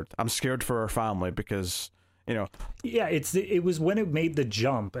scared for her family, because it was when it made the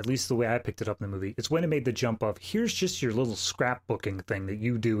jump, at least the way I picked it up in the movie, it's when it made the jump of, here's just your little scrapbooking thing that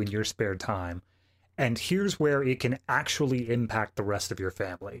you do in your spare time, and here's where it can actually impact the rest of your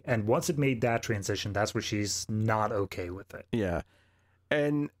family. And once it made that transition, that's where she's not okay with it. Yeah.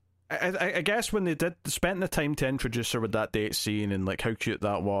 And I guess when they spent the time to introduce her with that date scene and like how cute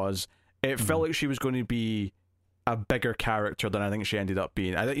that was, it felt like she was going to be a bigger character than I think she ended up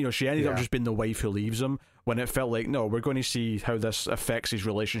being. I think she ended up just being the wife who leaves him, when it felt like, no, we're going to see how this affects his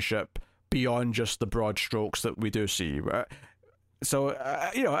relationship beyond just the broad strokes that we do see. So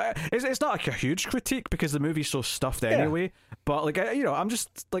it's not like a huge critique, because the movie's so stuffed anyway. But like I'm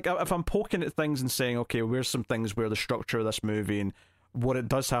just like, if I'm poking at things and saying, okay, where's some things where the structure of this movie and what it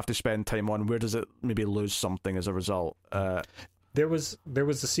does have to spend time on, where does it maybe lose something as a result? There was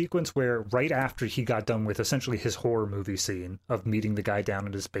a sequence where right after he got done with essentially his horror movie scene of meeting the guy down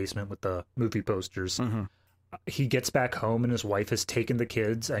in his basement with the movie posters, he gets back home and his wife has taken the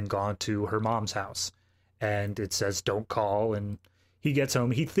kids and gone to her mom's house, and it says don't call, and he gets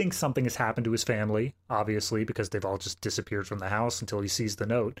home. He thinks something has happened to his family, obviously, because they've all just disappeared from the house, until he sees the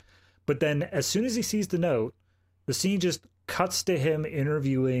note. But then as soon as he sees the note, the scene just cuts to him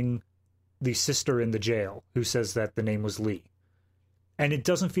interviewing the sister in the jail, who says that the name was Lee. And it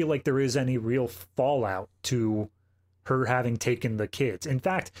doesn't feel like there is any real fallout to her having taken the kids. In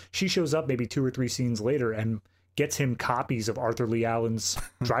fact, she shows up maybe 2 or 3 scenes later and gets him copies of Arthur Lee Allen's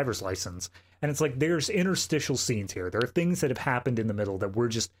driver's license. And it's like, there's interstitial scenes here. There are things that have happened in the middle that we're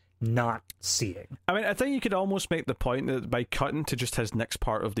just not seeing. I mean, I think you could almost make the point that by cutting to just his next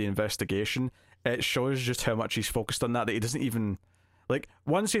part of the investigation, it shows just how much he's focused on that he doesn't even, like,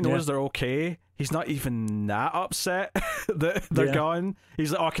 once he knows they're okay, he's not even that upset that they're gone.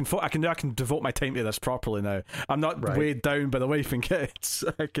 He's like, oh, I can devote my time to this properly now. I'm not weighed down by the wife and kids.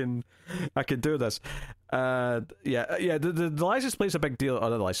 I can do this. The license plate's a big deal. Oh,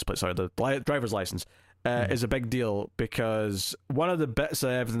 not the license plate, sorry, the driver's license is a big deal, because one of the bits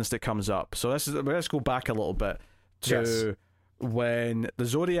of evidence that comes up. So let's go back a little bit to when the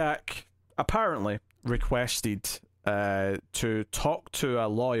Zodiac apparently requested to talk to a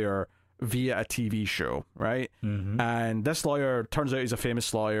lawyer via a TV show, right? And this lawyer, turns out he's a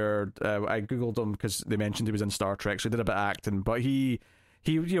famous lawyer. I googled him because they mentioned he was in Star Trek, so he did a bit of acting. But he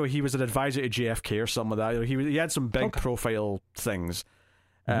was an advisor to JFK or something like that. He had some big profile things.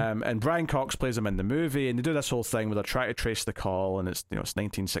 And Brian Cox plays him in the movie, and they do this whole thing where they're trying to trace the call, and it's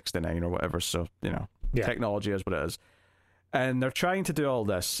 1969 or whatever, so technology is what it is. And they're trying to do all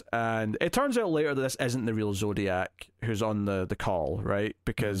this, and it turns out later that this isn't the real Zodiac who's on the call, right?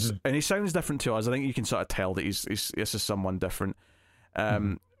 Because and he sounds different to us. I think you can sort of tell that this is someone different.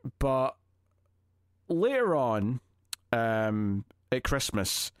 But later on, at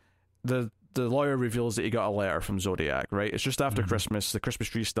Christmas, the lawyer reveals that he got a letter from Zodiac, right? It's just after Christmas, the Christmas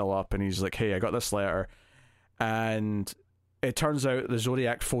tree's still up, and he's like, hey, I got this letter. And it turns out the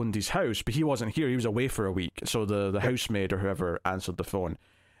Zodiac phoned his house, but he wasn't here. He was away for a week. So the housemaid or whoever answered the phone.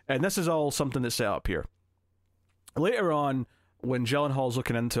 And this is all something that's set up here. Later on, when Gyllenhaal's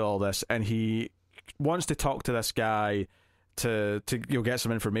looking into all this, and he wants to talk to this guy to get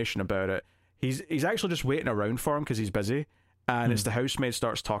some information about it, he's actually just waiting around for him because he's busy. And it's the housemaid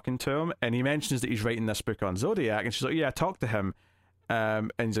starts talking to him, and he mentions that he's writing this book on Zodiac, and she's like, yeah, I talked to him.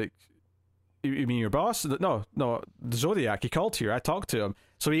 And he's like, you mean your boss? No, the Zodiac, he called here, I talked to him.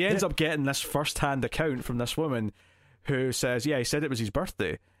 So he ends up getting this first-hand account from this woman who says, yeah, he said it was his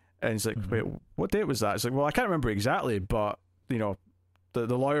birthday. And he's like, wait, what date was that? It's like, well, I can't remember exactly, but, the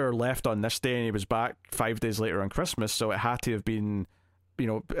lawyer left on this day, and he was back 5 days later on Christmas, so it had to have been... I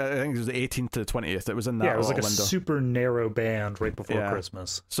think it was the 18th to the 20th. It was in that it was like a window. Super narrow band right before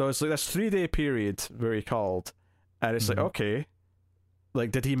Christmas. So it's like this 3-day period where he called, and it's like, okay, like,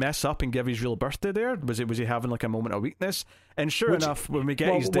 did he mess up and give his real birthday there? Was he having like a moment of weakness? And sure enough, when we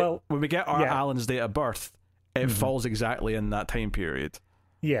get Alan's date of birth, it falls exactly in that time period.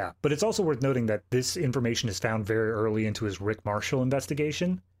 Yeah, but it's also worth noting that this information is found very early into his Rick Marshall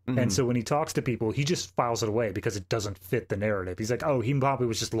investigation. And so when he talks to people, he just files it away because it doesn't fit the narrative. He's like, oh, he probably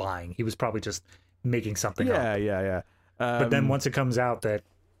was just lying. He was probably just making something up. Yeah. But then once it comes out that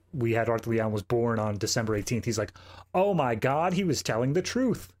Arthur Leon was born on December 18th, he's like, oh my God, he was telling the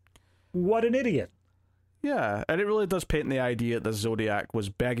truth. What an idiot. Yeah, and it really does paint the idea that the Zodiac was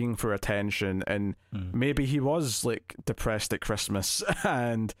begging for attention, and maybe he was like depressed at Christmas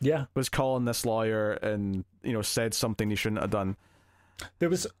and was calling this lawyer and, said something he shouldn't have done. There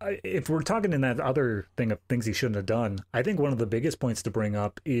was, if we're talking in that other thing of things he shouldn't have done, I think one of the biggest points to bring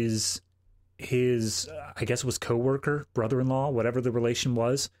up is his, I guess it was coworker, brother-in-law, whatever the relation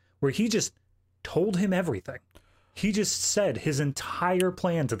was, where he just told him everything. He just said his entire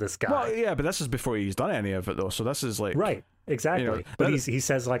plan to this guy. Well, yeah, but this is before he's done any of it, though, so this is like... Right, exactly. But he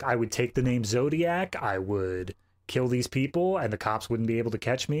says, like, I would take the name Zodiac, I would kill these people, and the cops wouldn't be able to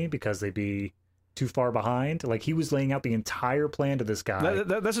catch me because they'd be... too far behind. Like, he was laying out the entire plan to this guy.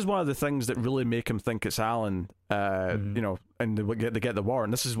 This is one of the things that really make him think it's Alan, and they get the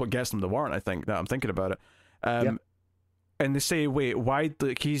warrant. This is what gets them the warrant, I think, now I'm thinking about it. And they say, wait, why,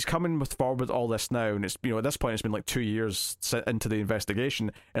 like, he's coming forward with all this now, and it's, at this point it's been like 2 years into the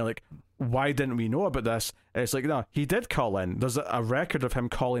investigation, and like, why didn't we know about this? And it's like, no, he did call in. There's a record of him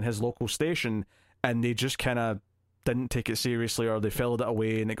calling his local station, and they just kind of didn't take it seriously, or they filled it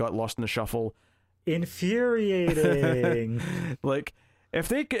away and it got lost in the shuffle. Infuriating. Like, if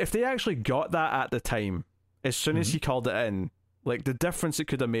they actually got that at the time, as soon as he called it in, like, the difference it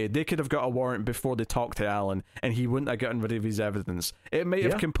could have made, they could have got a warrant before they talked to Alan, and he wouldn't have gotten rid of his evidence. It might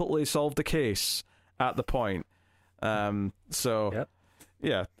have completely solved the case at the point. It's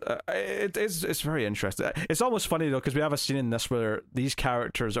very interesting. It's almost funny though, because we have a scene in this where these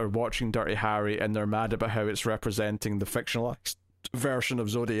characters are watching Dirty Harry and they're mad about how it's representing the fictionalized version of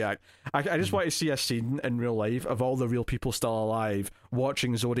Zodiac. I just want to see a scene in real life of all the real people still alive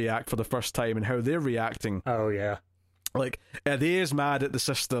watching Zodiac for the first time and how they're reacting. Oh yeah, like, are they as mad at the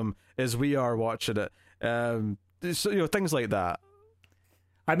system as we are watching it? So, things like that.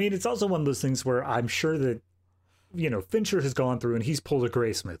 I mean, it's also one of those things where I'm sure that Fincher has gone through and he's pulled a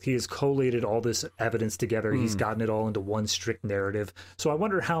Graysmith. He has collated all this evidence together. He's gotten it all into one strict narrative. So I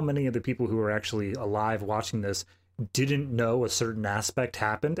wonder how many of the people who are actually alive watching this didn't know a certain aspect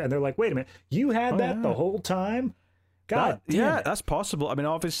happened, and they're like, wait a minute, you had the whole time? God damn it. That's possible. I mean,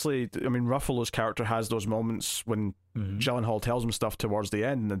 obviously, Ruffalo's character has those moments when Gyllenhaal tells him stuff towards the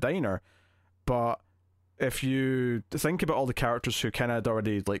end in the diner, but if you think about all the characters who kind of had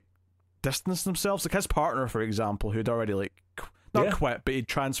already, like, distanced themselves, like his partner, for example, who'd already, like, not quit, but he'd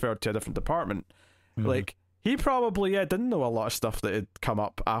transferred to a different department, like, he probably didn't know a lot of stuff that had come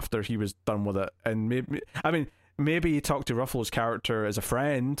up after he was done with it, and maybe he talked to Ruffalo's character as a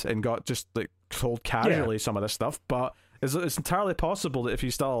friend and got just, like, told casually some of this stuff, but it's entirely possible that if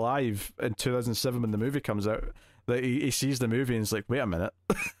he's still alive in 2007 when the movie comes out, that he sees the movie and is like, wait a minute,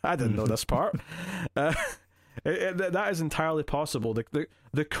 I didn't know this part. That is entirely possible.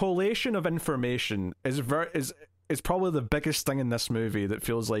 The collation of information is probably the biggest thing in this movie that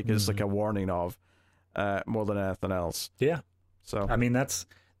feels like it's like a warning of more than anything else. Yeah. So I mean, that's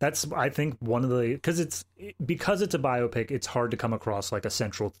I think one of the because it's a biopic, it's hard to come across like a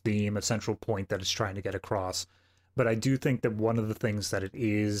central theme, a central point that it's trying to get across. But I do think that one of the things that it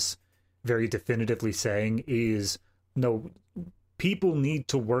is very definitively saying is, no, people need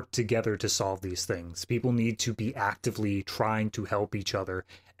to work together to solve these things. People need to be actively trying to help each other.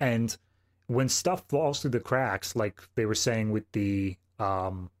 And when stuff falls through the cracks, like they were saying with the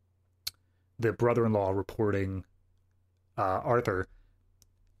brother-in-law reporting Arthur,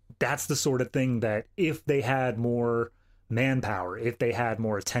 that's the sort of thing that if they had more manpower, if they had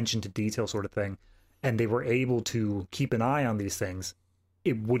more attention to detail sort of thing, and they were able to keep an eye on these things,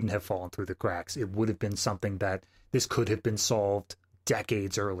 it wouldn't have fallen through the cracks. It would have been something that this could have been solved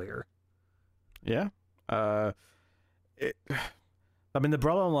decades earlier. Yeah. I mean, the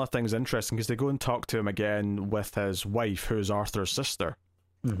brother-in-law thing's interesting because they go and talk to him again with his wife, who's Arthur's sister.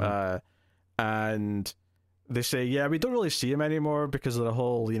 And they say, yeah, we don't really see him anymore because of the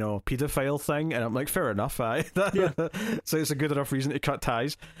whole, pedophile thing. And I'm like, fair enough. Yeah. So it's a good enough reason to cut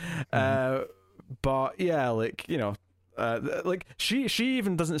ties. But yeah, like, like she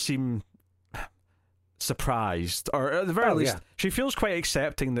even doesn't seem surprised, or at the very least, she feels quite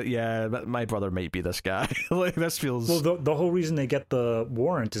accepting that, yeah, my brother might be this guy. Like, this feels... Well, the whole reason they get the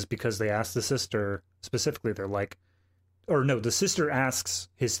warrant is because they ask the sister, specifically, they're like... Or no, the sister asks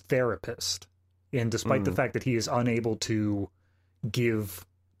his therapist, and despite the fact that he is unable to give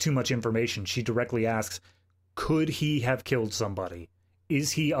too much information, she directly asks, could he have killed somebody?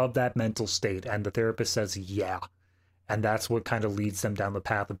 Is he of that mental state? And the therapist says, yeah. And that's what kind of leads them down the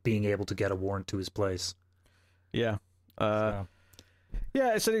path of being able to get a warrant to his place. Yeah.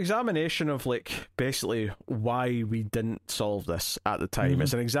 Yeah, it's an examination of, like, basically why we didn't solve this at the time.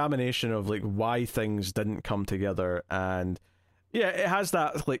 It's an examination of, like, why things didn't come together. And, yeah, it has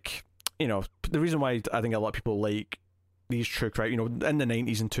that, like, the reason why I think a lot of people like these true crime, in the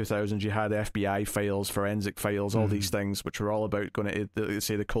 90s and 2000s, you had FBI files, forensic files, all these things, which were all about going to,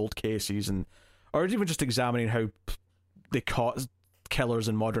 say, the cold cases, or even just examining how they caught killers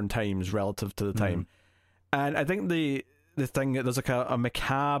in modern times relative to the time. And I think the thing, there's like a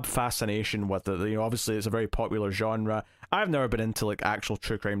macabre fascination with it. Obviously it's a very popular genre. I've never been into like actual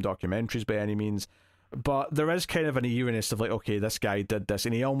true crime documentaries by any means, but there is kind of an eeriness of like, okay, this guy did this,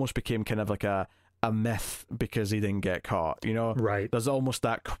 and he almost became kind of like a myth because he didn't get caught. Right? There's almost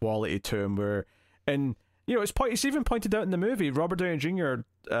that quality to him where, and it's even pointed out in the movie. Robert Downey Jr.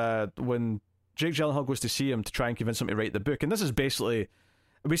 When Jake Gyllenhaal goes to see him to try and convince him to write the book, and this is basically,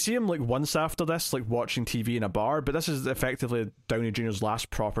 we see him like once after this, like watching TV in a bar, but this is effectively Downey Jr.'s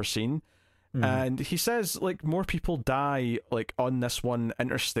last proper scene. And he says like more people die like on this one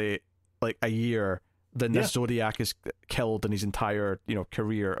interstate like a year than this Zodiac is killed in his entire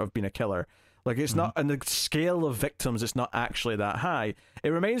career of being a killer. Like, it's not, and the scale of victims, it's not actually that high. It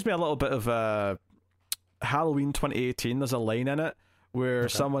reminds me a little bit of Halloween 2018. There's a line in it where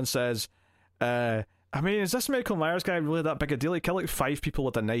someone says, I mean, is this Michael Myers guy really that big a deal? He killed like 5 people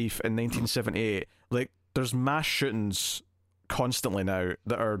with a knife in 1978. Like, there's mass shootings constantly now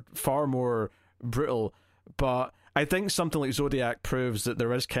that are far more brutal. But I think something like Zodiac proves that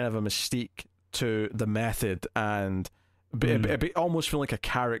there is kind of a mystique to the method, and it almost feel like a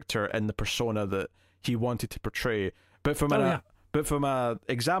character in the persona that he wanted to portray. But from a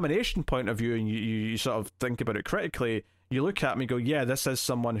examination point of view, and you sort of think about it critically, you look at him and go, yeah, this is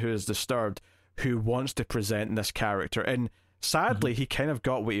someone who is disturbed, who wants to present this character. And sadly, he kind of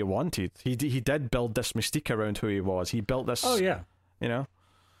got what he wanted. He did build this mystique around who he was. He built this... Oh, yeah.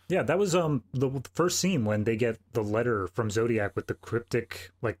 Yeah, that was the first scene when they get the letter from Zodiac with the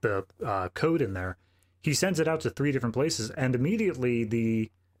cryptic, like the code in there. He sends it out to 3 different places, and immediately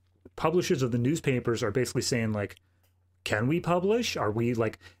the publishers of the newspapers are basically saying, like, can we publish? Are we,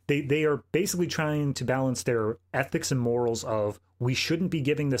 like... They are basically trying to balance their ethics and morals of, we shouldn't be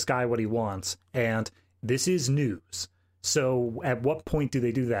giving this guy what he wants, and this is news. So at what point do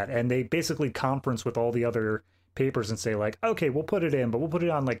they do that? And they basically conference with all the other papers and say, like, okay, we'll put it in, but we'll put it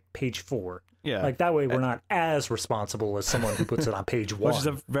on, like, page 4. Yeah. Like, that way we're not as responsible as someone who puts it on page 1. Which is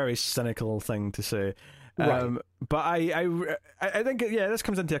a very cynical thing to say. Right. But I think, this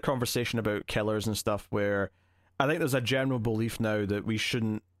comes into a conversation about killers and stuff where I think there's a general belief now that we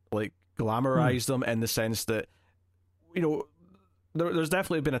shouldn't, like, glamorize them, in the sense that, there's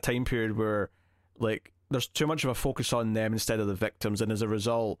definitely been a time period where, like, there's too much of a focus on them instead of the victims, and as a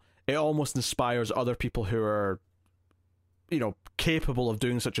result, it almost inspires other people who are, capable of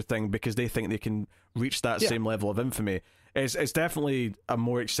doing such a thing because they think they can reach that same level of infamy. It's definitely a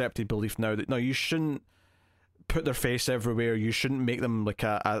more accepted belief now that no, you shouldn't put their face everywhere. You shouldn't make them like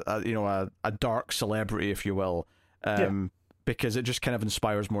a dark celebrity, if you will, because it just kind of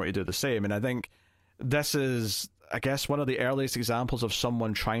inspires more to do the same. And I think this is, I guess, one of the earliest examples of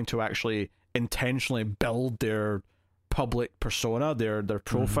someone trying to actually intentionally build their public persona, their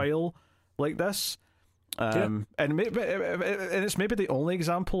profile like this. And it's maybe the only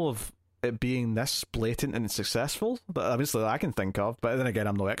example of it being this blatant and successful that obviously I can think of, but then again,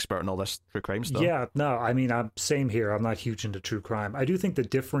 I'm no expert in all this true crime stuff. Yeah, no, I mean, I'm same here. I'm not huge into true crime. I do think the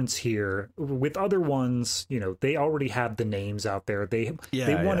difference here with other ones, they already have the names out there. They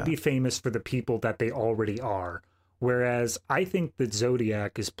want to be famous for the people that they already are. Whereas I think that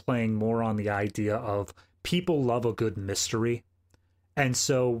Zodiac is playing more on the idea of people love a good mystery. And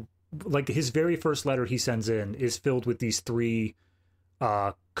so, like, his very first letter he sends in is filled with these three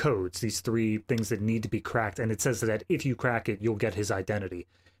codes, these three things that need to be cracked, and it says that if you crack it, you'll get his identity.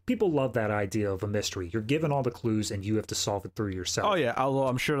 People love that idea of a mystery. You're given all the clues, and you have to solve it through yourself. Oh yeah, although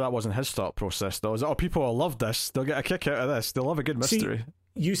I'm sure that wasn't his thought process, though. People will love this. They'll get a kick out of this. They'll love a good mystery. See,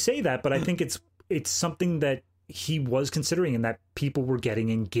 you say that, but I think it's something that he was considering and that people were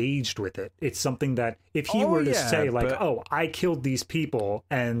getting engaged with it. It's something that if he were to say, like, I killed these people,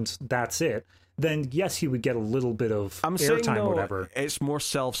 and that's it, then yes, he would get a little bit of airtime or whatever. It's more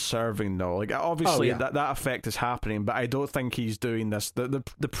self-serving, though. Like, obviously, that effect is happening, but I don't think he's doing this.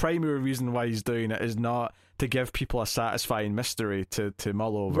 The primary reason why he's doing it is not to give people a satisfying mystery to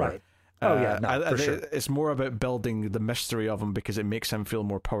mull over. Right. For sure. It's more about building the mystery of him because it makes him feel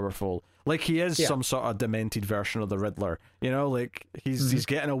more powerful. Like he is some sort of demented version of the Riddler. Like he's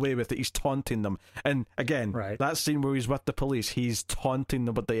getting away with it. He's taunting them. And again, that scene where he's with the police, he's taunting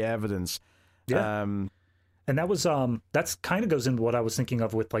them with the evidence. Yeah. And that was that's kind of goes into what I was thinking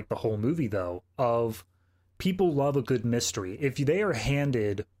of with like the whole movie, though, of people love a good mystery. If you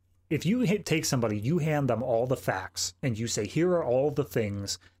take somebody, you hand them all the facts and you say, here are all the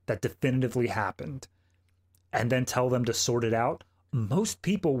things that definitively happened, and then tell them to sort it out, most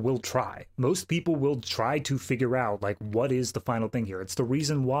people will try. Most people will try to figure out, like, what is the final thing here. It's the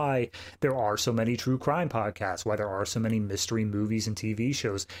reason why there are so many true crime podcasts, why there are so many mystery movies and TV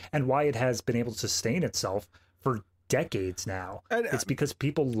shows, and why it has been able to sustain itself for decades now. It's because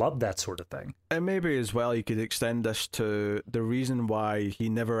people love that sort of thing. And maybe as well you could extend this to the reason why he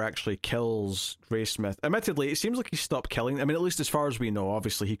never actually kills Graysmith. Admittedly, it seems like he stopped killing. I mean, at least as far as we know,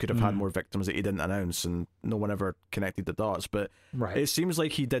 obviously he could have had more victims that he didn't announce and no one ever connected the dots, but it seems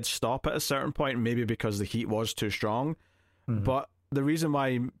like he did stop at a certain point, maybe because the heat was too strong. But the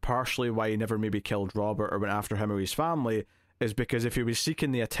reason partially why he never maybe killed Robert or went after him or his family is because if he was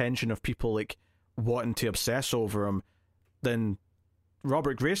seeking the attention of people like wanting to obsess over him, then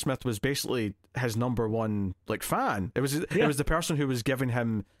Robert Graysmith was basically his number one fan. It was the person who was giving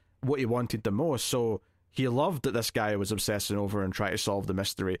him what he wanted the most. So he loved that this guy was obsessing over and trying to solve the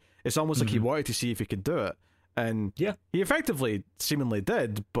mystery. It's almost like he wanted to see if he could do it, and he effectively seemingly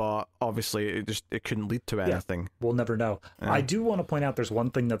did. But obviously, it couldn't lead to anything. We'll never know. I do want to point out there's one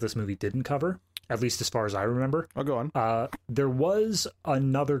thing that this movie didn't cover, at least as far as I remember. Oh, go on. There was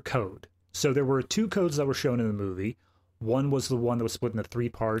another code. So there were two codes that were shown in the movie. One was the one that was split into three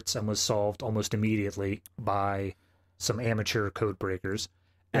parts and was solved almost immediately by some amateur code breakers.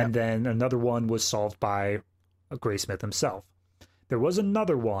 Yeah. And then another one was solved by Graysmith himself. There was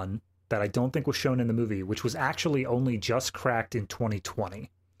another one that I don't think was shown in the movie, which was actually only just cracked in 2020.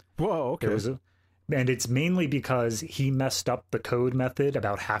 Whoa, okay. And it's mainly because he messed up the code method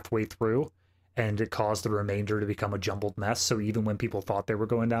about halfway through, and it caused the remainder to become a jumbled mess. So even when people thought they were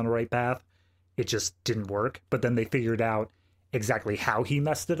going down the right path, it just didn't work. But then they figured out exactly how he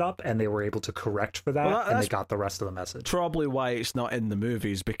messed it up, and they were able to correct for that, and they got the rest of the message. Probably why it's not in the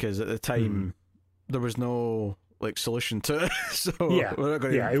movies, because at the time there was no solution to it. So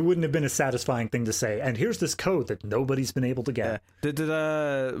it wouldn't have been a satisfying thing to say. And here's this code that nobody's been able to get.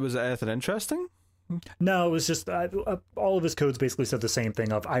 Was it anything interesting? No, it was just all of his codes basically said the same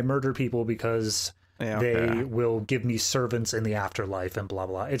thing of, I murder people because they will give me servants in the afterlife and blah,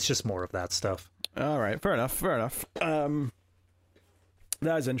 blah. It's just more of that stuff. All right. Fair enough.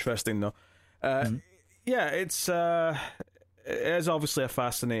 That is interesting, though. Yeah, it is obviously a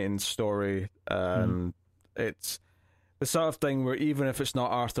fascinating story. It's the sort of thing where even if it's not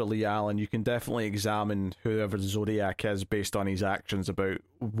Arthur Lee Allen, you can definitely examine whoever Zodiac is based on his actions about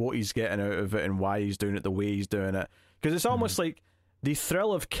what he's getting out of it and why he's doing it the way he's doing it. Because it's almost like the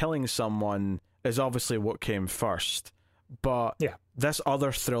thrill of killing someone is obviously what came first. But this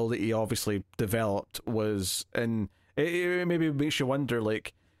other thrill that he obviously developed was, and it maybe makes you wonder,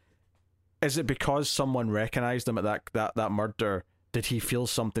 like, is it because someone recognized him at that murder? Did he feel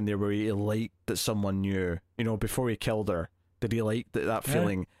something there where he liked that someone knew, before he killed her? Did he like that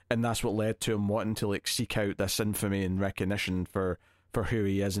feeling? And that's what led to him wanting to, like, seek out this infamy and recognition for who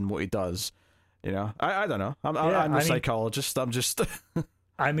he is and what he does. I don't know. I'm a psychologist. I'm just...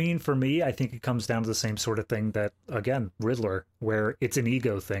 I mean, for me, I think it comes down to the same sort of thing that, again, Riddler, where it's an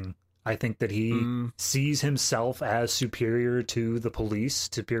ego thing. I think that he sees himself as superior to the police,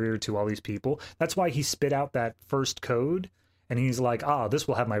 superior to all these people. That's why he spit out that first code, and he's like, this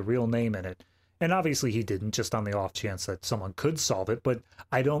will have my real name in it. And obviously he didn't, just on the off chance that someone could solve it. But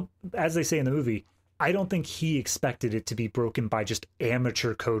I don't, as they say in the movie, I don't think he expected it to be broken by just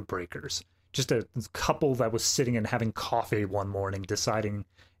amateur code breakers. Just a couple that was sitting and having coffee one morning deciding,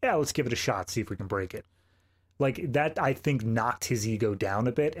 let's give it a shot, see if we can break it. Like, that, I think, knocked his ego down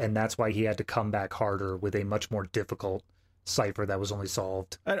a bit, and that's why he had to come back harder with a much more difficult cipher that was only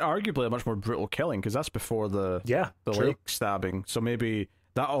solved. And arguably a much more brutal killing, because that's before the leg stabbing. So maybe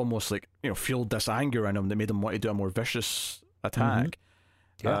that almost, like, fueled this anger in him that made him want to do a more vicious attack.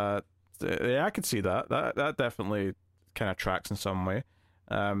 I could see that. That definitely kind of tracks in some way.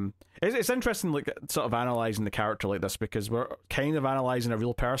 It's interesting, like, sort of analyzing the character like this, because we're kind of analyzing a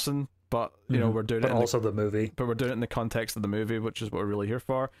real person, but we're doing it also the movie. But we're doing it in the context of the movie, which is what we're really here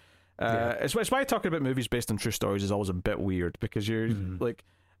for. It's why talking about movies based on true stories is always a bit weird, because you're like,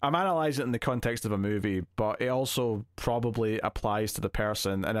 I'm analysing it in the context of a movie, but it also probably applies to the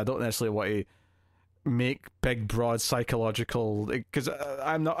person, and I don't necessarily want to make big, broad psychological, because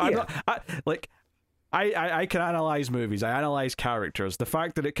I can analyze movies. I analyze characters. The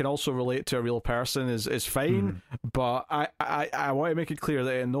fact that it can also relate to a real person is fine, but I want to make it clear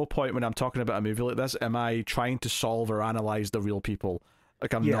that at no point when I'm talking about a movie like this am I trying to solve or analyze the real people.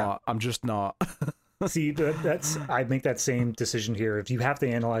 Like, I'm not. I'm just not. See, I make that same decision here. If you have to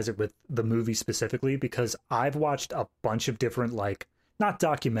analyze it with the movie specifically, because I've watched a bunch of different, like, not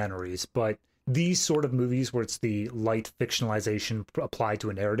documentaries, but these sort of movies where it's the light fictionalization applied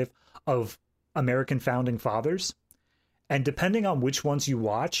to a narrative of American founding fathers, and depending on which ones you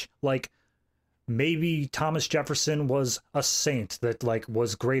watch, like, maybe Thomas Jefferson was a saint that, like,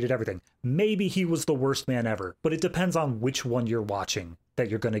 was great at everything. Maybe he was the worst man ever, but it depends on which one you're watching that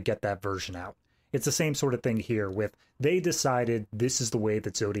you're going to get that version out. It's the same sort of thing here with, they decided this is the way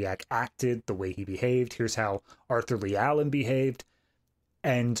that Zodiac acted, the way he behaved, here's how Arthur Lee Allen behaved,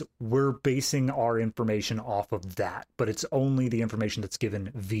 and we're basing our information off of that, but it's only the information that's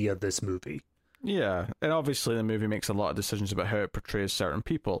given via this movie. Yeah, and obviously the movie makes a lot of decisions about how it portrays certain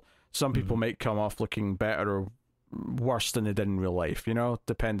people. Some people might come off looking better or worse than they did in real life,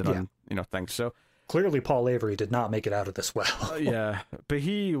 depending on, things. So clearly Paul Avery did not make it out of this well. Yeah, but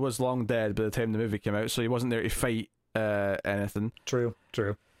he was long dead by the time the movie came out, so he wasn't there to fight anything. True.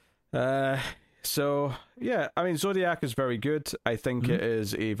 So, yeah, I mean, Zodiac is very good. I think it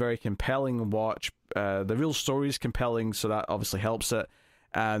is a very compelling watch. The real story is compelling, so that obviously helps it.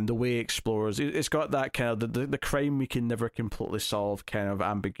 And the way it explores, it's got that kind of the crime we can never completely solve kind of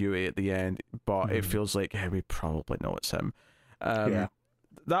ambiguity at the end, but it feels like, we probably know it's him.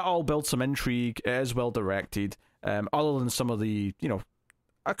 That all builds some intrigue. It is well directed. Other than some of the,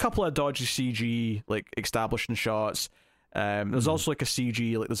 a couple of dodgy CG, like, establishing shots. There's also, like, a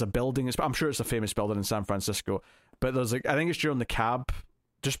CG, like, there's a building. I'm sure it's a famous building in San Francisco, but there's, like, I think it's during the cab,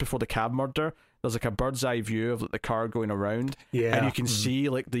 just before the cab murder. There's, like, a bird's eye view of, like, the car going around, and you can see,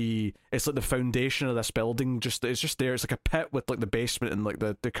 like, it's like the foundation of this building. It's just there. It's like a pit with, like, the basement and, like,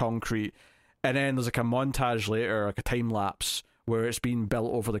 the concrete, and then there's, like, a montage later, like a time lapse where it's been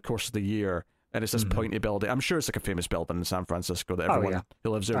built over the course of the year, and it's this pointy building. I'm sure it's like a famous building in San Francisco that everyone who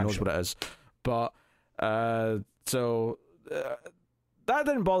lives there knows what it is. But so that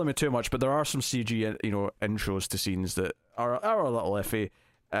didn't bother me too much. But there are some CG, intros to scenes that are a little iffy.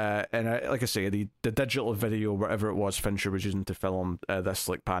 And like I say, the digital video, whatever it was Fincher was using to film this,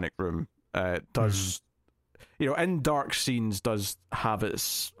 like, panic room, does, in dark scenes does have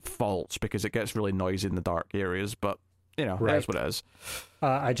its faults because it gets really noisy in the dark areas, but that's what it is.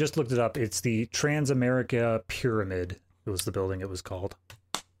 I just looked it up. It's the Transamerica Pyramid. It was the building it was called.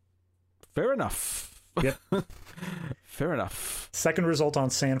 Fair enough. Yep. Fair enough. Second result on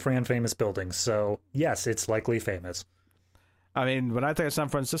San Fran famous buildings, so yes, it's likely famous. I mean, when I think of San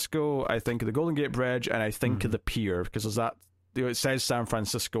Francisco, I think of the Golden Gate Bridge, and I think of the pier, because there's that, it says San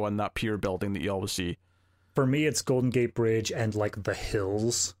Francisco on that pier building that you always see. For me, it's Golden Gate Bridge and, like, the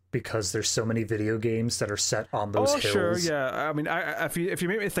hills because there's so many video games that are set on those hills. Sure, yeah. I mean, if you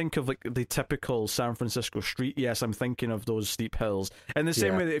make me think of like the typical San Francisco street, yes, I'm thinking of those steep hills. In the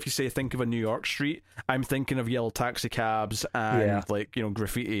same way that if you say think of a New York street, I'm thinking of yellow taxi cabs and like, you know,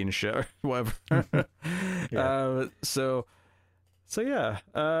 graffiti and shit or whatever. So yeah.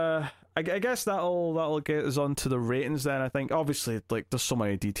 I guess that'll get us on to the ratings then. I think obviously like there's so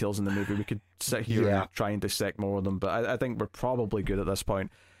many details in the movie we could sit here and try and dissect more of them, but I think we're probably good at this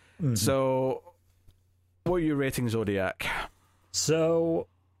point. Mm-hmm. So what are you rating Zodiac? So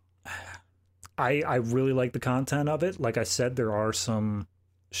I really like the content of it. Like I said, there are some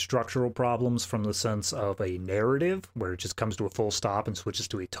structural problems from the sense of a narrative where it just comes to a full stop and switches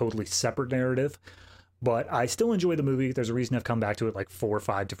to a totally separate narrative. But I still enjoy the movie. There's a reason I've come back to it like 4 or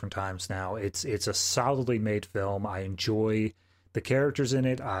 5 different times now. It's a solidly made film. I enjoy the characters in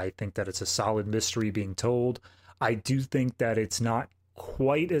it. I think that it's a solid mystery being told. I do think that it's not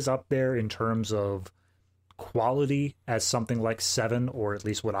quite as up there in terms of quality as something like Seven, or at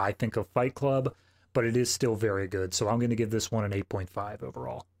least what I think of Fight Club, but it is still very good. So I'm going to give this one an 8.5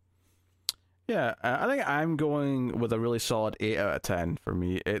 overall. Yeah, I think I'm going with a really solid 8 out of 10 for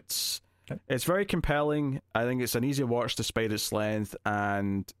me. It's very compelling. I think it's an easy watch despite its length,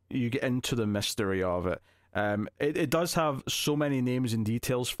 and you get into the mystery of it. It does have so many names and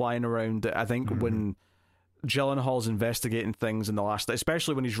details flying around that I think when Gyllenhaal's investigating things in the last,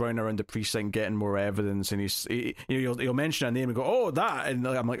 especially when he's running around the precinct getting more evidence, and he'll mention a name and go, "Oh, that," and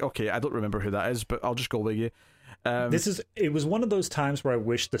I'm like, "Okay, I don't remember who that is, but I'll just go with you." It was one of those times where I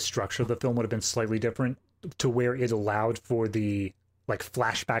wish the structure of the film would have been slightly different, to where it allowed for the like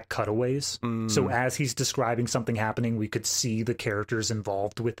flashback cutaways. So as he's describing something happening, we could see the characters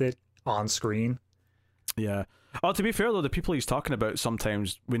involved with it on screen. Yeah. Oh, to be fair though, the people he's talking about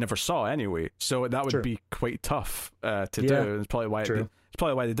sometimes we never saw anyway, so that would be quite tough to do. It's probably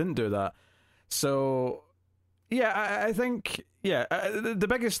why they didn't do that. So yeah, I think the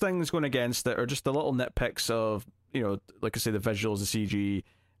biggest things going against it are just the little nitpicks of, you know, like I say, the visuals, the CG,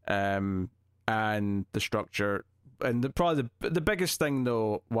 and the structure. And probably the biggest thing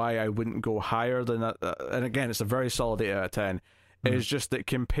though, why I wouldn't go higher than that, and again, it's a very solid 8 out of 10, is just that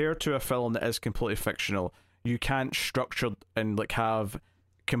compared to a film that is completely fictional, you can't structure and like have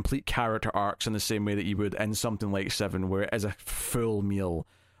complete character arcs in the same way that you would in something like Seven, where it is a full meal.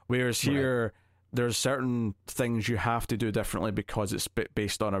 Whereas here, there's certain things you have to do differently because it's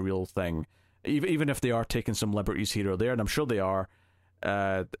based on a real thing. Even if they are taking some liberties here or there, and I'm sure they are,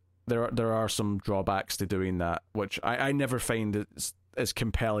 there are some drawbacks to doing that, which I never find as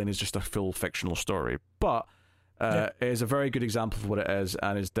compelling as just a full fictional story. But it is a very good example of what it is,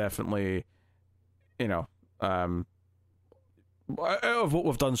 and is definitely, you know, of what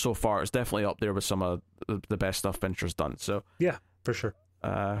we've done so far, it's definitely up there with some of the best stuff Fincher's done. So yeah, for sure.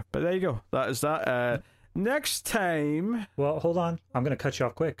 But there you go. That is that. Next time. Well, hold on. I'm going to cut you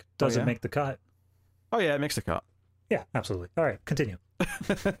off quick. Does it make the cut? Oh yeah, it makes the cut. Yeah, absolutely. All right, continue.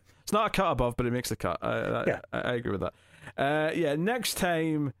 It's not a cut above, but it makes the cut. I agree with that. Next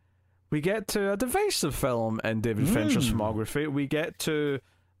time we get to a divisive film in David Fincher's filmography. We get to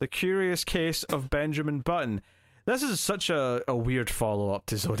The Curious Case of Benjamin Button. This is such a weird follow-up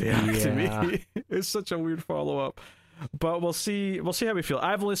to Zodiac to me. It's such a weird follow-up. But we'll see how we feel.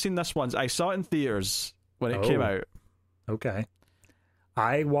 I've only seen this once. I saw it in theaters when it came out. Okay.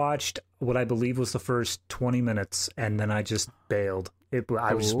 I watched what I believe was the first 20 minutes, and then I just bailed.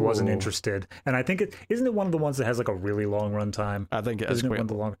 I just wasn't interested. And I think isn't it one of the ones that has like a really long run time? I think it is. Isn't it one of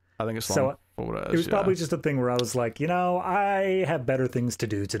the long? I think it's long. So for what it was probably just a thing where I was like, you know, I have better things to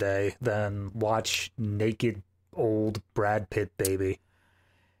do today than watch naked old Brad Pitt baby.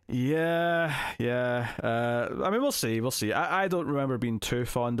 Yeah. I mean, we'll see. I don't remember being too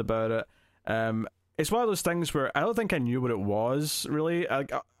fond about it. It's one of those things where I don't think I knew what it was, really.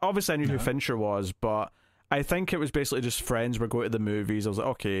 Obviously, I knew who Fincher was, but I think it was basically just friends were going to the movies. I was like,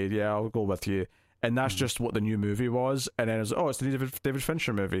 okay, yeah, I'll go with you. And that's just what the new movie was. And then I was like, oh, it's the David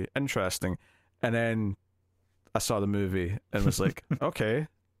Fincher movie. Interesting. And then I saw the movie and was like, okay,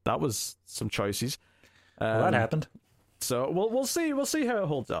 that was some choices. Well, that happened. So we'll see how it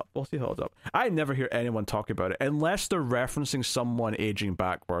holds up. I never hear anyone talk about it unless they're referencing someone aging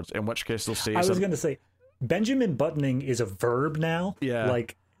backwards, in which case they'll say. I was going to say, Benjamin Buttoning is a verb now. Yeah,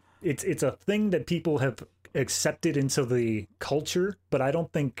 like it's a thing that people have accepted into the culture, but I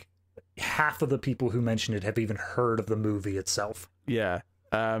don't think half of the people who mention it have even heard of the movie itself. Yeah.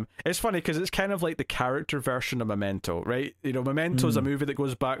 It's funny because it's kind of like the character version of Memento, right? You know, Memento's a movie that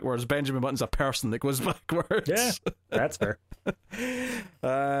goes backwards. Benjamin Button's a person that goes backwards. Yeah, that's fair.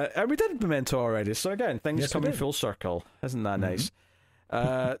 And we did Memento already, so again, things coming full circle. Isn't that nice?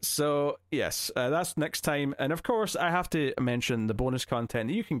 So yes, that's next time. And of course, I have to mention the bonus content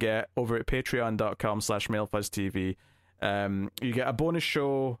that you can get over at patreon.com/MailFuzzTV. You get a bonus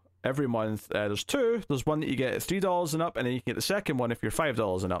show every month. There's two. There's one that you get at $3 and up, and then you can get the second one if you're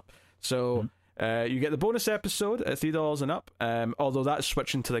 $5 and up. So you get the bonus episode at $3 and up, although that's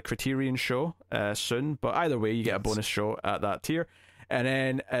switching to the Criterion show soon. But either way, you get a bonus show at that tier. And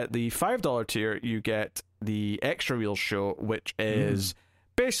then at the $5 tier, you get the Extra Reel show, which is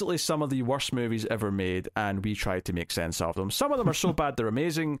basically some of the worst movies ever made, and we try to make sense of them. Some of them are so bad they're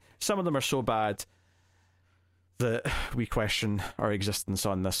amazing. Some of them are so bad that we question our existence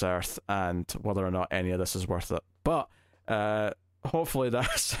on this earth and whether or not any of this is worth it. But hopefully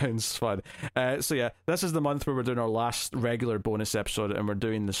that sounds fun. So yeah, this is the month where we're doing our last regular bonus episode, and we're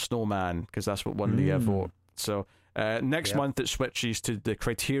doing the Snowman, because that's what won the vote. So next month it switches to the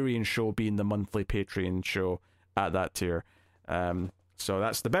Criterion show being the monthly Patreon show at that tier. So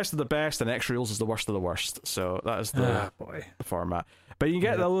that's the best of the best, and Extra Reels is the worst of the worst. So that is the format. But you can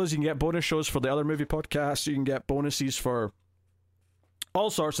get those, you can get bonus shows for the other movie podcasts, you can get bonuses for all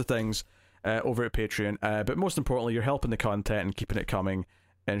sorts of things over at Patreon. But most importantly, you're helping the content and keeping it coming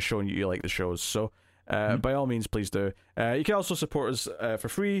and showing you like the shows. So by all means, please do. You can also support us for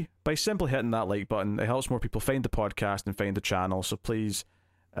free by simply hitting that like button. It helps more people find the podcast and find the channel. So please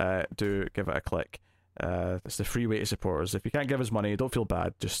do give it a click. It's the free way to support us. If you can't give us money, don't feel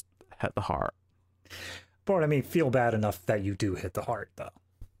bad. Just hit the heart. But I mean, feel bad enough that you do hit the heart, though.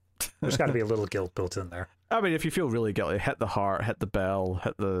 There's got to be a little guilt built in there. I mean, if you feel really guilty, hit the heart, hit the bell,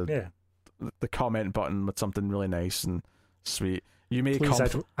 hit the comment button with something really nice and sweet. You may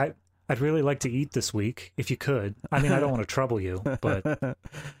I'd really like to eat this week, if you could. I mean, I don't want to trouble you, but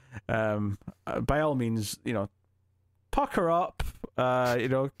by all means, pucker up.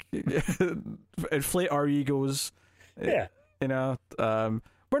 Inflate our egos. Yeah.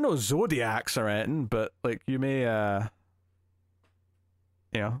 We're no Zodiacs or anything, but like you may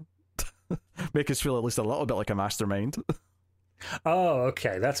make us feel at least a little bit like a mastermind. Oh,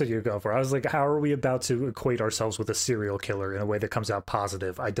 okay. That's what you're going for. I was like, how are we about to equate ourselves with a serial killer in a way that comes out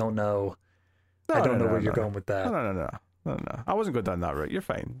positive? I don't know. I don't know where you're going with that. No. I wasn't going down that route. You're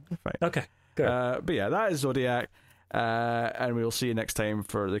fine. Okay, good. But yeah, that is Zodiac. And we'll see you next time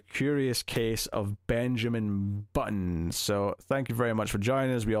for The Curious Case of Benjamin Button. So thank you very much for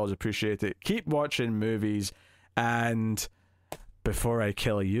joining us. We always appreciate it. Keep watching movies, and before I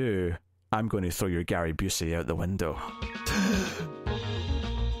kill you, I'm going to throw your Gary Busey out the window.